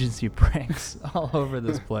contingency pranks all over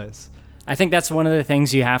this place. I think that's one of the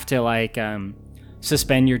things you have to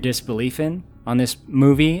suspend your disbelief in, on this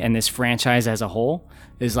movie and this franchise as a whole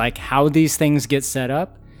is like how these things get set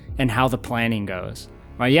up and how the planning goes.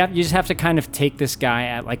 Right? You just have to kind of take this guy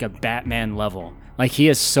at like a Batman level. Like he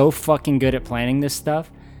is so fucking good at planning this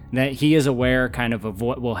stuff that he is aware kind of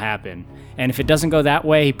what will happen. And if it doesn't go that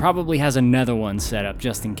way, he probably has another one set up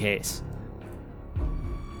just in case.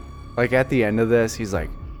 Like at the end of this, he's like,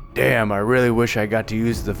 damn, I really wish I got to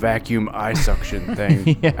use the vacuum eye suction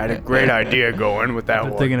thing. Yeah. I had a great idea going with that I've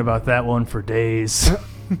been one. thinking about that one for days.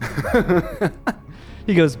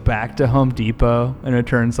 He goes back to Home Depot and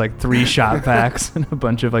returns like 3 shot packs and a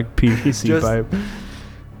bunch of like PVC pipe.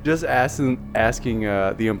 Just asking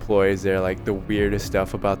the employees there like the weirdest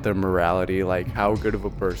stuff about their morality, like how good of a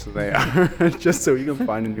person they are, just so you can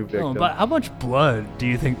find a new victim. Oh, but how much blood do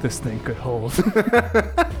you think this thing could hold?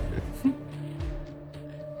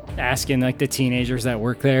 Asking like the teenagers that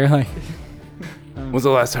work there, like, When's the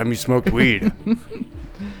last time you smoked weed?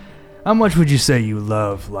 How much would you say you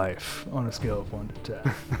love life on a scale of 1 to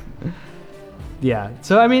 10? Yeah.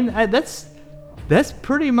 So I mean, that's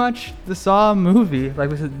pretty much the Saw movie. Like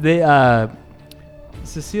we said,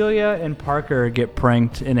 Cecilia and Parker get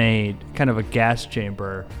pranked in a kind of a gas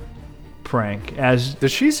chamber prank.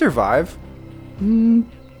 Does she survive?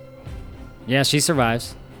 yeah, she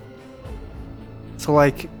survives. So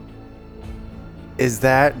like, is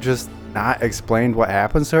that just not explained what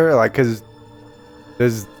happens to her? Like, cause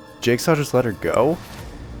does Jigsaw just let her go?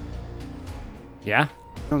 Yeah.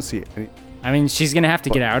 I don't see any. I mean, she's gonna have to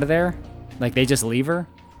get out of there. Like they just leave her.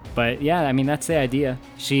 But yeah, I mean that's the idea.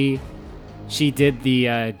 She did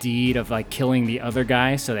the deed of like killing the other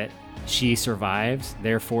guy so that she survives.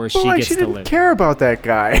 Therefore, she gets she to didn't live. care about that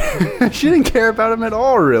guy. She didn't care about him at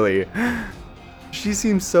all, really. She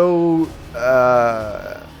seems so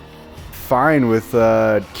fine with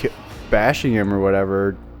bashing him or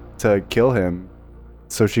whatever to kill him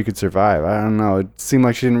so she could survive. I don't know. It seemed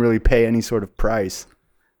like she didn't really pay any sort of price.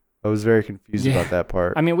 I was very confused about that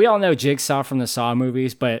part. I mean, we all know Jigsaw from the Saw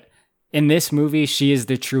movies, but in this movie, she is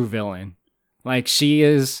the true villain. Like, she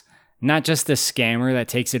is not just a scammer that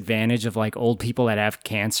takes advantage of, like, old people that have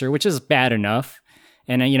cancer, which is bad enough.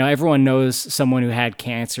 And, you know, everyone knows someone who had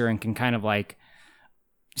cancer and can kind of, like,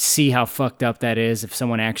 see how fucked up that is if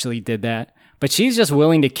someone actually did that. But she's just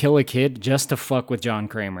willing to kill a kid just to fuck with John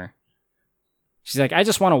Kramer. She's like, I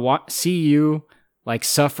just want to see you, like,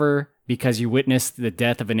 suffer because you witnessed the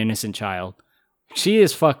death of an innocent child. She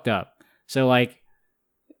is fucked up. So, like,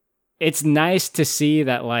 it's nice to see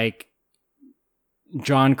that, like,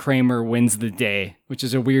 John Kramer wins the day, which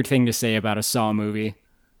is a weird thing to say about a Saw movie.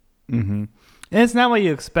 Mm-hmm. And it's not what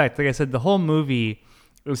you expect. Like I said, the whole movie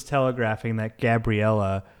was telegraphing that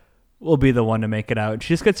Gabriella will be the one to make it out. She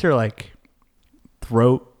just gets her, like,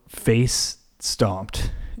 throat, face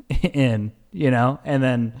stomped in, you know? And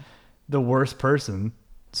then the worst person,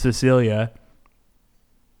 Cecilia,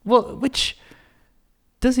 well, which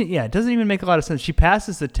doesn't even make a lot of sense. She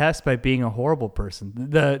passes the test by being a horrible person.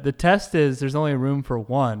 The test is there's only room for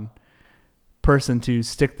one person to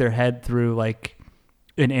stick their head through, like,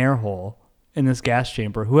 an air hole in this gas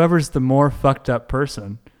chamber. Whoever's the more fucked up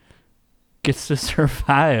person gets to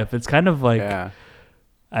survive. It's kind of like,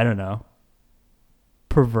 I don't know,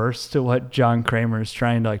 perverse to what John Kramer is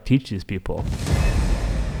trying to, like, teach these people.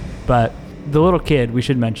 But the little kid, we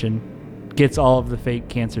should mention, gets all of the fake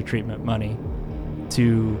cancer treatment money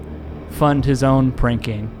to fund his own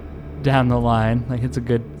pranking down the line. Like, it's a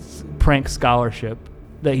good prank scholarship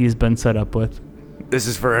that he's been set up with. This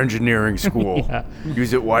is for engineering school. Yeah.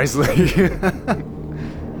 Use it wisely.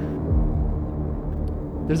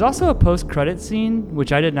 There's also a post-credit scene,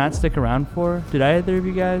 which I did not stick around for. Did either of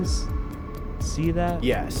you guys see that?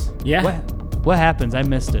 Yes. Yeah. What happens? I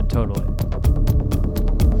missed it totally.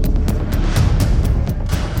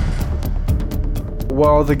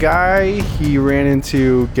 Well, the guy he ran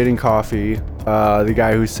into getting coffee, the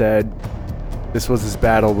guy who said this was his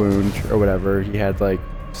battle wound or whatever, he had like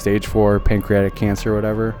stage 4 pancreatic cancer or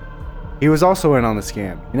whatever. He was also in on the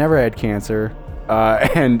scam. He never had cancer.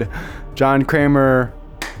 And John Kramer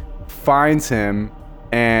finds him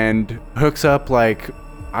and hooks up, like,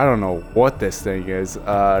 I don't know what this thing is.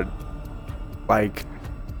 Like,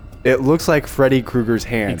 it looks like Freddy Krueger's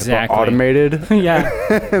hand, Exactly. but automated. Yeah.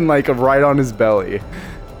 And like right on his belly.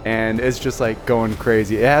 And it's just like going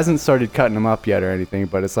crazy. It hasn't started cutting him up yet or anything,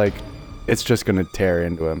 but it's like, it's just going to tear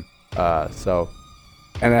into him.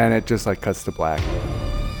 And then it just like cuts to black.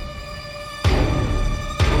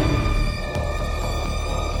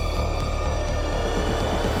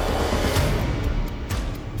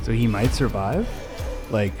 So he might survive?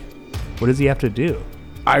 Like, what does he have to do?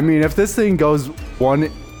 I mean, if this thing goes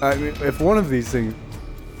if one of these things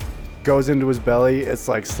goes into his belly, it's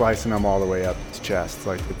like slicing him all the way up his chest.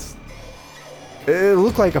 Like it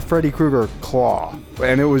looked like a Freddy Krueger claw,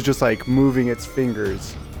 and it was just like moving its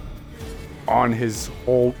fingers on his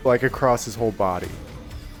whole, like across his whole body.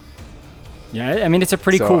 Yeah, I mean, it's a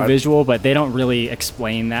pretty cool visual, but they don't really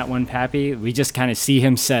explain that one, Pappy. We just kind of see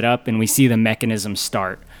him set up and we see the mechanism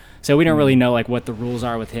start. So we don't really know like what the rules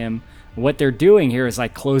are with him. What they're doing here is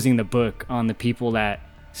like closing the book on the people that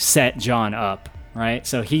set John up, right?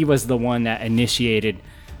 So he was the one that initiated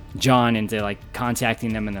John into like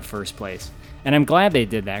contacting them in the first place. And I'm glad they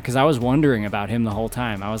did that because I was wondering about him the whole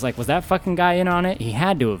time. I was like, was that fucking guy in on it? He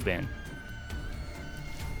had to have been.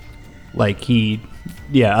 Like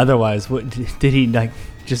otherwise, what did he like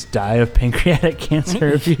just die of pancreatic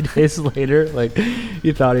cancer a few days later? Like,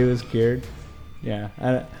 you thought he was cured? Yeah.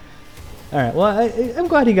 All right. Well, I'm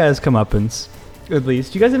glad he got his comeuppance, at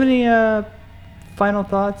least. Do you guys have any final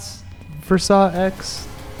thoughts for Saw X?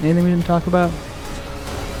 Anything we didn't talk about?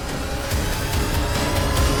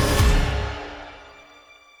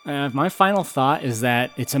 My final thought is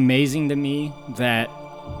that it's amazing to me that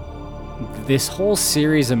this whole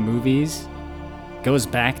series of movies goes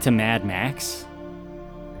back to Mad Max.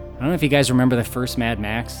 I don't know if you guys remember the first Mad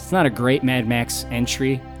Max. It's not a great Mad Max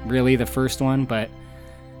entry, really, the first one, but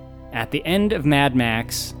at the end of Mad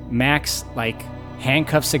Max, Max, like,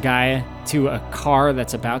 handcuffs a guy to a car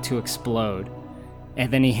that's about to explode,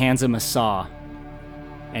 and then he hands him a saw.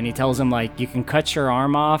 And he tells him, like, you can cut your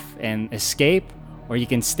arm off and escape, or you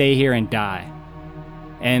can stay here and die.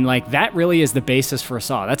 And, like, that really is the basis for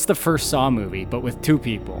Saw. That's the first Saw movie, but with two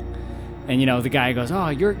people. And, you know, the guy goes, oh,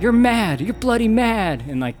 you're mad. You're bloody mad.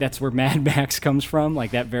 And, like, that's where Mad Max comes from,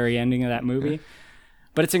 like, that very ending of that movie.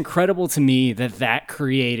 But it's incredible to me that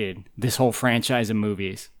created this whole franchise of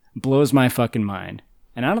movies. Blows my fucking mind.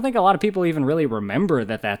 And I don't think a lot of people even really remember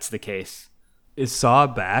that that's the case. Is Saw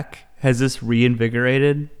back? Has this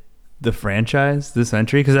reinvigorated the franchise this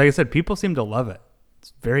entry? Because, like I said, people seem to love it.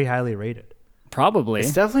 It's very highly rated. Probably.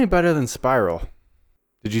 It's definitely better than Spiral.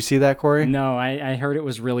 Did you see that, Corey? No, I heard it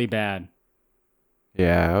was really bad.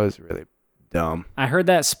 Yeah, it was really dumb. I heard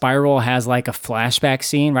that Spiral has like a flashback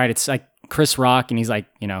scene, right? It's like Chris Rock, and he's like,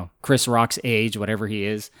 you know, Chris Rock's age, whatever he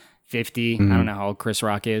is, 50. I don't know how old Chris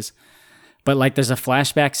Rock is. But like there's a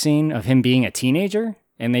flashback scene of him being a teenager,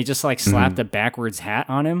 and they just like slapped a backwards hat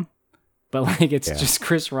on him. But like it's just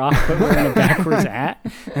Chris Rock but wearing a backwards hat.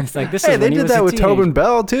 And it's like, this is they when he did was that a with teenager. Tobin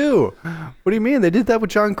Bell too. What do you mean? They did that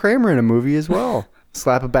with John Kramer in a movie as well.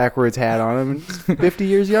 Slap a backwards hat on him and he's 50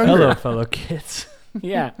 years younger. Hello, fellow kids.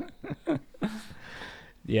 Yeah.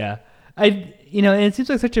 Yeah. And it seems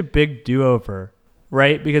like such a big do-over,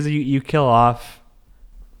 right? Because you kill off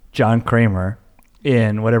John Kramer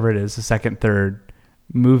in whatever it is, the second, third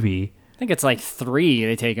movie. I think it's like 3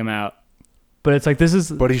 they take him out. But it's like, this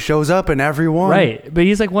is... But he shows up in every one. Right. But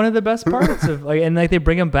he's like one of the best parts of like, and like they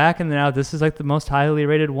bring him back and now this is like the most highly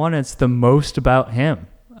rated one. It's the most about him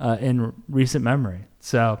in recent memory.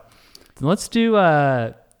 So let's do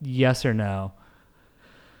yes or no.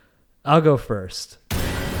 I'll go first.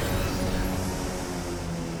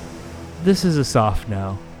 This is a soft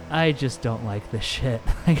no. I just don't like this shit.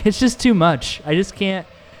 Like, it's just too much. I just can't.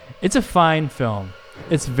 It's a fine film.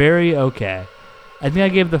 It's very okay. I think I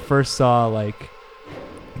gave the first Saw like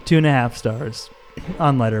 2.5 stars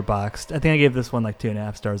on Letterboxd. I think I gave this one like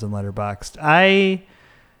 2.5 stars on Letterboxd. I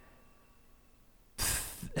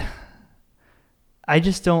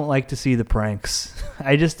just don't like to see the pranks.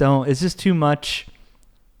 I just don't. It's just too much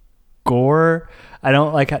gore. I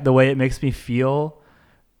don't like the way it makes me feel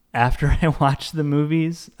after I watch the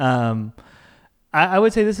movies. I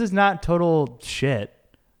would say this is not total shit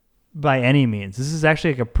by any means. This is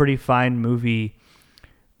actually like a pretty fine movie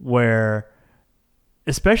where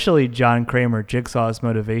especially John Kramer, Jigsaw's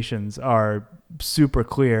motivations are super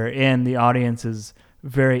clear and the audience is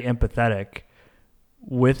very empathetic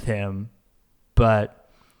with him. But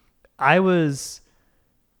I was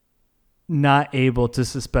not able to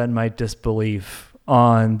suspend my disbelief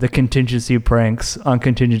on the contingency pranks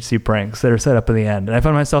that are set up in the end. And I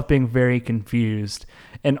found myself being very confused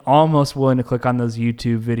and almost willing to click on those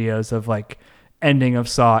YouTube videos of like ending of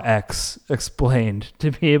Saw X explained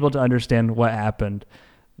to be able to understand what happened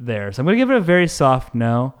there. So I'm going to give it a very soft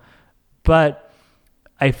no, but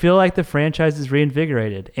I feel like the franchise is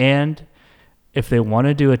reinvigorated. And if they want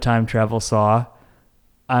to do a time travel Saw,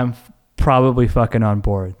 I'm probably fucking on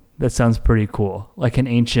board. That sounds pretty cool. Like an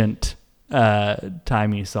ancient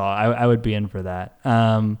time you saw. I would be in for that.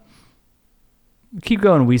 Keep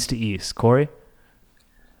going west to east. Corey?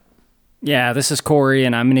 Yeah, this is Corey,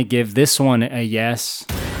 and I'm going to give this one a yes.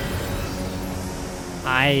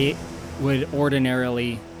 I would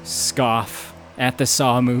ordinarily scoff at the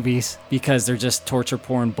Saw movies because they're just torture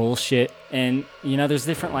porn bullshit. And, you know, there's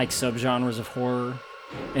different like subgenres of horror,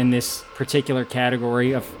 and this particular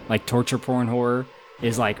category of like torture porn horror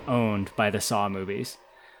is like owned by the Saw movies.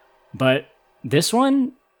 But this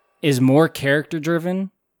one is more character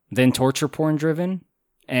driven than torture porn driven,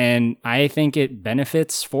 and I think it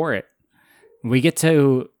benefits for it. We get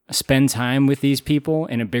to spend time with these people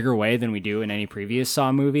in a bigger way than we do in any previous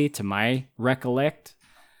Saw movie, to my recollect.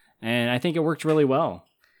 And I think it worked really well.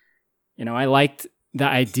 You know, I liked the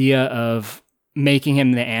idea of making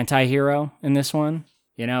him the anti-hero in this one.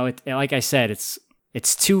 You know, like I said,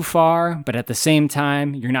 it's too far, but at the same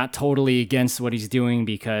time, you're not totally against what he's doing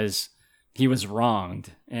because he was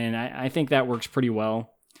wronged. And I think that works pretty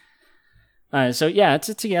well. So yeah,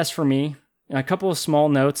 it's a yes for me. A couple of small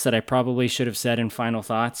notes that I probably should have said in final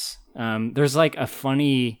thoughts. There's like a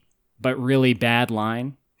funny but really bad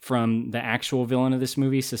line from the actual villain of this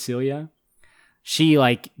movie, Cecilia. She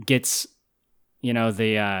like gets, you know,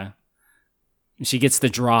 she gets the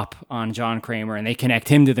drop on John Kramer and they connect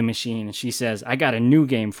him to the machine. And she says, "I got a new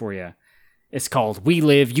game for you. It's called We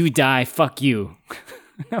Live, You Die, Fuck You."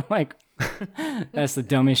 I'm like, that's the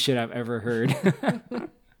dumbest shit I've ever heard.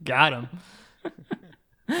 Got him.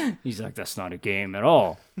 He's like, "That's not a game at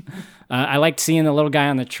all." I liked seeing the little guy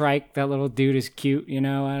on the trike. That little dude is cute, you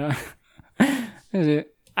know.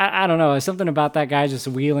 I don't know. There's something about that guy just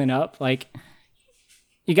wheeling up. Like,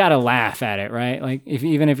 you got to laugh at it, right? Like,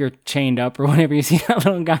 even if you're chained up or whatever, you see that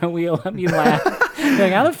little guy wheel up, you laugh. You're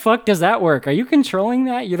like, how the fuck does that work? Are you controlling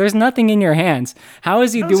that? There's nothing in your hands. How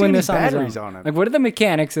is he doing this on his own? Like, what are the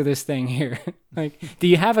mechanics of this thing here? Like, do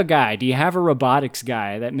you have a guy? Do you have a robotics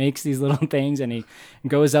guy that makes these little things and he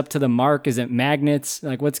goes up to the mark? Is it magnets?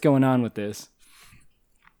 Like, what's going on with this?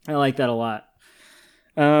 I like that a lot.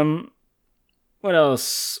 What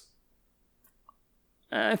else?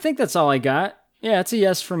 I think that's all I got. Yeah, it's a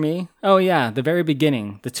yes for me. Oh yeah, the very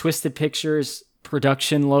beginning, the Twisted Pictures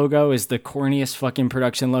production logo is the corniest fucking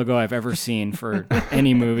production logo I've ever seen for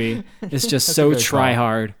any movie. It's just so try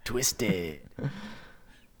hard. Twisted.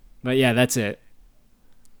 But yeah, that's it.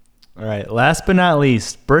 All right, last but not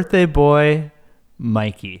least, birthday boy,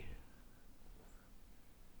 Mikey.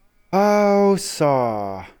 Oh,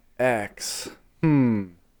 Saw X.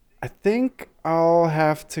 I think I'll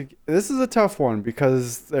have to... This is a tough one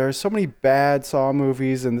because there are so many bad Saw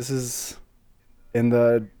movies, and this is, in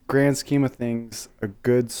the grand scheme of things, a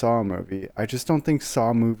good Saw movie. I just don't think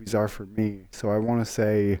Saw movies are for me. So I want to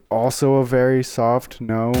say also a very soft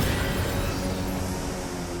no.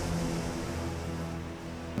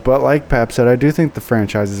 But like Pap said, I do think the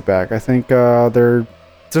franchise is back. I think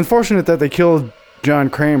it's unfortunate that they killed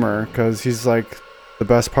John Kramer because he's like the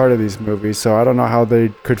best part of these movies, so I don't know how they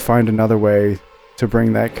could find another way to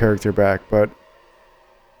bring that character back. But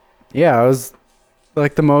yeah, it was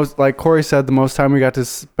like the most, like Corey said, the most time we got to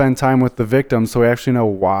spend time with the victims, so we actually know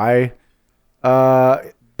why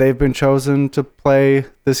they've been chosen to play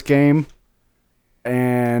this game.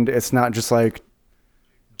 And it's not just like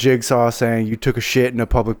Jigsaw saying you took a shit in a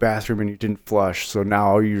public bathroom and you didn't flush, so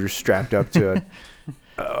now you're strapped up to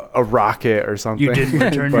a rocket or something. You didn't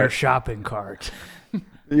return your shopping cart.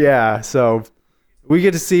 Yeah, so we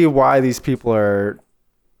get to see why these people are,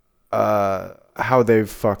 how they've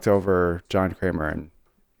fucked over John Kramer, and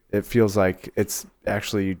it feels like it's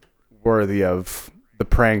actually worthy of the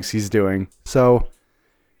pranks he's doing. So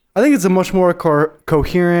I think it's a much more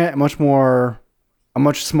coherent, a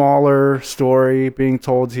much smaller story being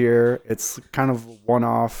told here. It's kind of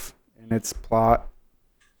one-off in its plot.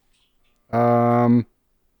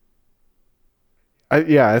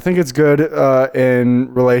 I think it's good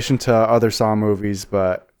in relation to other Saw movies,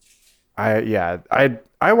 but I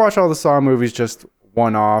watch all the Saw movies just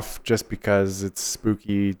one-off, just because it's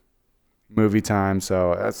spooky movie time.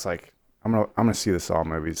 So that's like I'm gonna see the Saw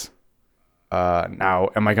movies. Now,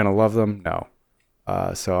 am I gonna love them? No.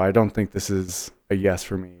 So I don't think this is a yes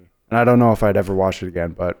for me, and I don't know if I'd ever watch it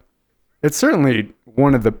again. But it's certainly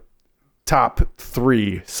one of the top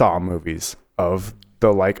 3 Saw movies of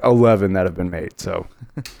the like 11 that have been made, so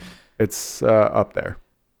it's up there.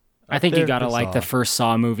 I think you gotta like the first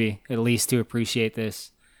Saw movie at least to appreciate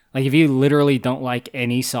this. Like, if you literally don't like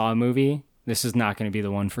any Saw movie, this is not going to be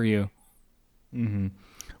the one for you. Mm-hmm.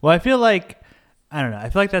 Well, I feel like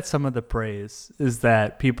that's some of the praise, is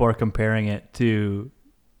that people are comparing it to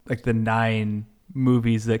like the 9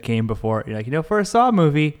 movies that came before. You're like, for a Saw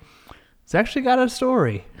movie, it's actually got a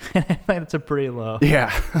story. I think it's a pretty low.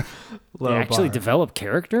 Yeah. They actually develop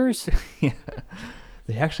characters? Yeah.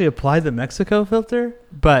 They actually applied the Mexico filter?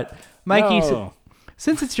 But Mikey,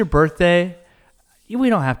 since it's your birthday, we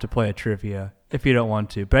don't have to play a trivia. if you don't want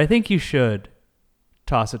to, but I think you should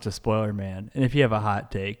toss it to Spoiler Man. And if you have a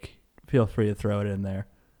hot take, feel free to throw it in there.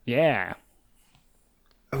 Yeah.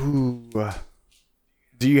 Ooh.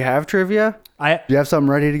 Do you have trivia? Do you have something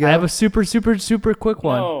ready to go? I have a super, super, super quick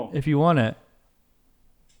one No. if you want it.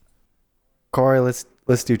 Corey, let's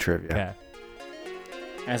do trivia. Okay.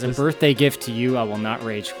 As a birthday gift to you, I will not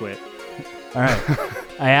rage quit. All right.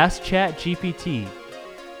 I asked ChatGPT,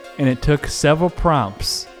 and it took several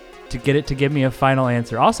prompts to get it to give me a final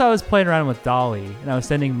answer. Also, I was playing around with Dolly, and I was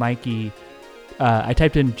sending Mikey. I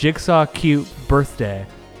typed in "jigsaw cute birthday,"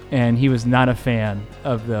 and he was not a fan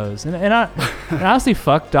of those. And honestly,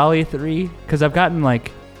 fuck Dolly 3, because I've gotten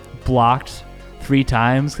like blocked 3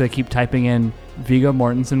 times because I keep typing in Viggo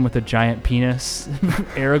Mortensen with a giant penis,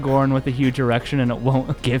 Aragorn with a huge erection, and it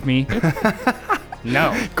won't give me.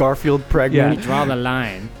 No. Garfield pregnant. You draw the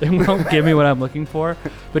line. It won't give me what I'm looking for.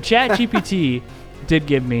 But ChatGPT did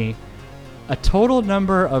give me a total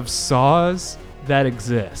number of saws that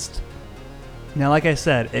exist. Now, like I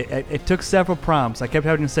said, it took several prompts. I kept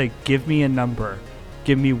having to say, give me a number.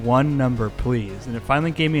 Give me one number, please. And it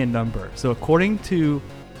finally gave me a number. So according to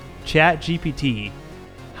ChatGPT,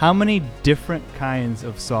 how many different kinds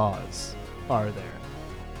of saws are there?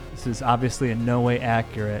 This is obviously in no way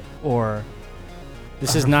accurate or...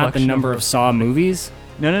 This is not the number of Saw movies?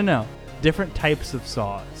 No. Different types of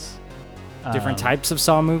saws. Different types of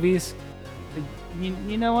Saw movies?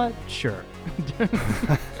 You know what? Sure.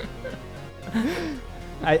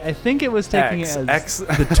 I think it was taking it as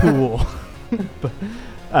the tool. But,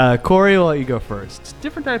 Corey, will let you go first.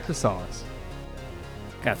 Different types of saws.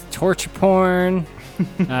 Got the torture porn.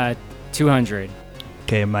 200.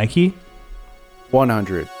 Okay, Mikey.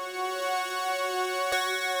 100.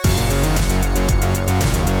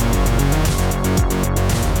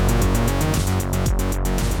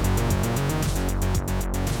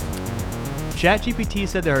 ChatGPT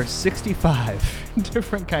said there are 65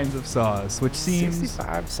 different kinds of saws, which seems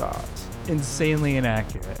 65 saws. insanely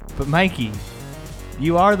inaccurate. But Mikey,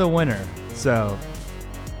 you are the winner, so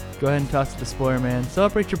go ahead and toss it to Spoiler Man.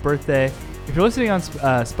 Celebrate your birthday. If you're listening on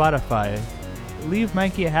Spotify, leave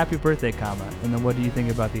Mikey a happy birthday comment, and then what do you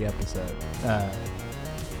think about the episode?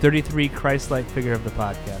 33 Christ-like figure of the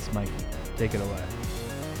podcast. Mikey, take it away.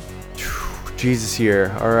 Jesus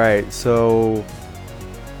here. All right, so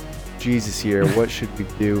Jesus here. What should we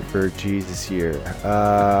do for Jesus here?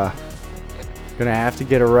 Gonna have to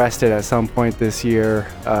get arrested at some point this year.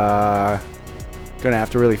 Gonna have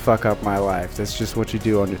to really fuck up my life. That's just what you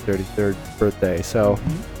do on your 33rd birthday. So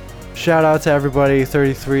shout out to everybody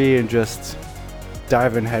 33 and just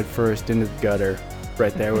diving headfirst into the gutter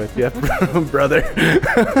right there with you, brother.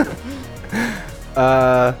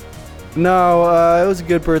 No, it was a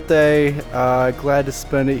good birthday. Glad to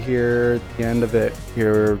spend it here at the end of it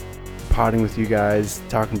here, potting with you guys,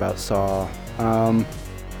 talking about Saw. Hot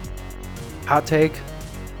take.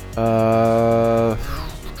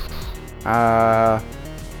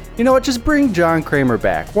 You know what? Just bring John Kramer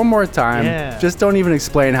back one more time. Yeah. Just don't even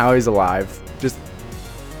explain how he's alive. Just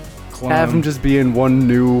have him just be in one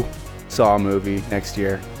new Saw movie next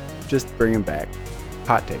year. Just bring him back.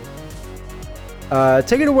 Hot take.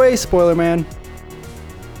 Take it away, Spoiler Man.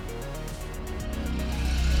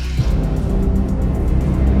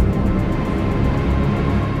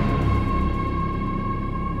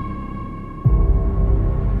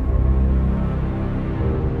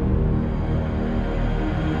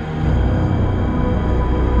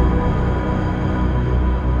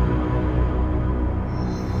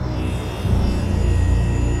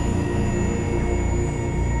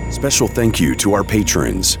 Special thank you to our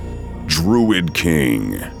patrons, Druid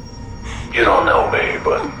King. You don't know me,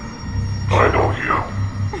 but I know you.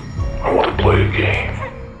 I want to play a game.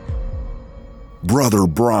 Brother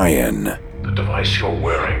Brian. The device you're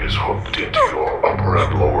wearing is hooked into your upper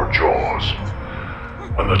and lower jaws.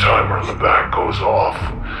 When the timer in the back goes off,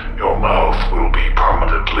 your mouth will be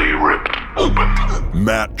permanently ripped open.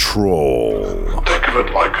 Matt Troll. Think of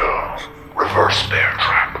it like a reverse bear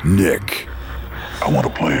trap. Nick. I want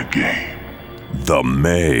to play a game. The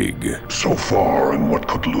Meg. So far in what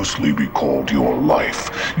could loosely be called your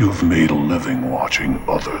life, you've made a living watching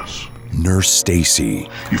others. Nurse Stacy.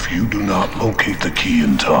 If you do not locate the key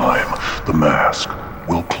in time, the mask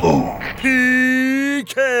will close.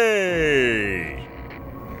 PK.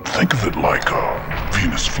 Think of it like a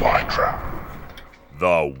Venus flytrap.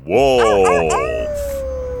 The Wolf.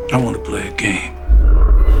 I want to play a game.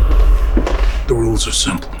 The rules are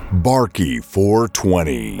simple. Barky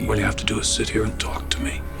 420. All you have to do is sit here and talk to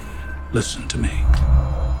me. Listen to me.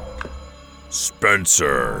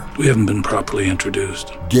 Spencer. We haven't been properly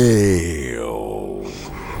introduced. Gale.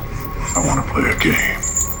 I want to play a game.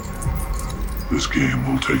 This game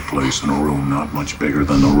will take place in a room not much bigger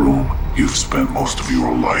than the room you've spent most of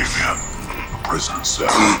your life in. A prison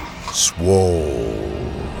cell. Swole.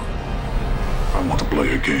 I want to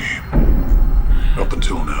play a game. Up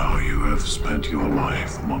until now, you have spent your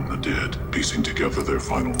life among the dead, piecing together their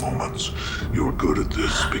final moments. You're good at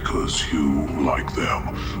this because you, like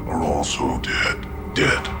them, are also dead.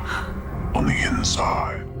 Dead. On the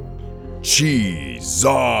inside. Cheese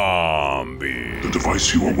zombie. The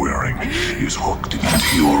device you are wearing is hooked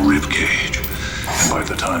into your ribcage. And by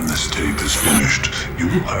the time this tape is finished, you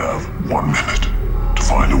will have 1 minute to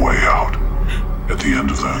find a way out. At the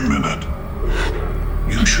end of that minute,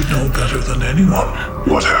 you should know better than anyone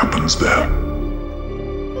what happens then.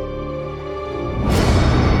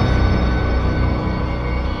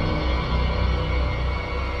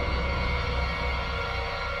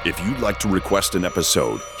 If you'd like to request an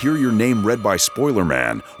episode, hear your name read by Spoiler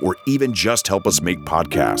Man, or even just help us make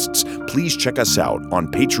podcasts, please check us out on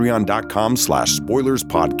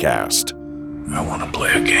patreon.com/spoilerspodcast. I want to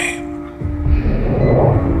play a game.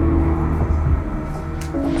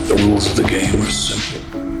 The rules of the game are simple.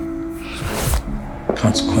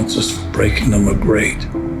 Consequences for breaking them are great.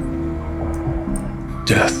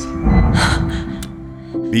 Death.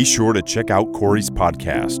 Be sure to check out Corey's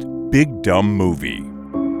podcast, Big Dumb Movie.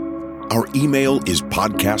 Our email is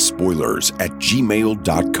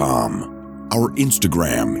podcastspoilers@gmail.com. Our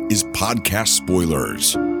Instagram is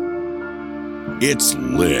podcastspoilers. It's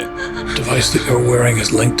lit. The device that you're wearing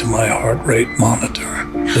is linked to my heart rate monitor.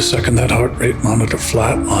 The second that heart rate monitor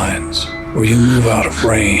flatlines, or you move out of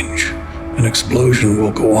range, an explosion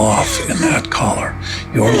will go off in that collar.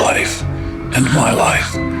 Your life and my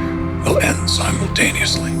life will end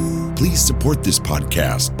simultaneously. Please support this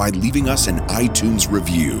podcast by leaving us an iTunes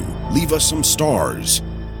review. Leave us some stars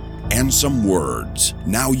and some words.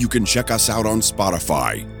 Now you can check us out on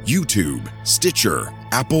Spotify, YouTube, Stitcher,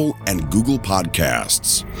 Apple, and Google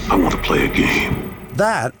Podcasts. I want to play a game.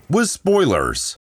 That was Spoilers.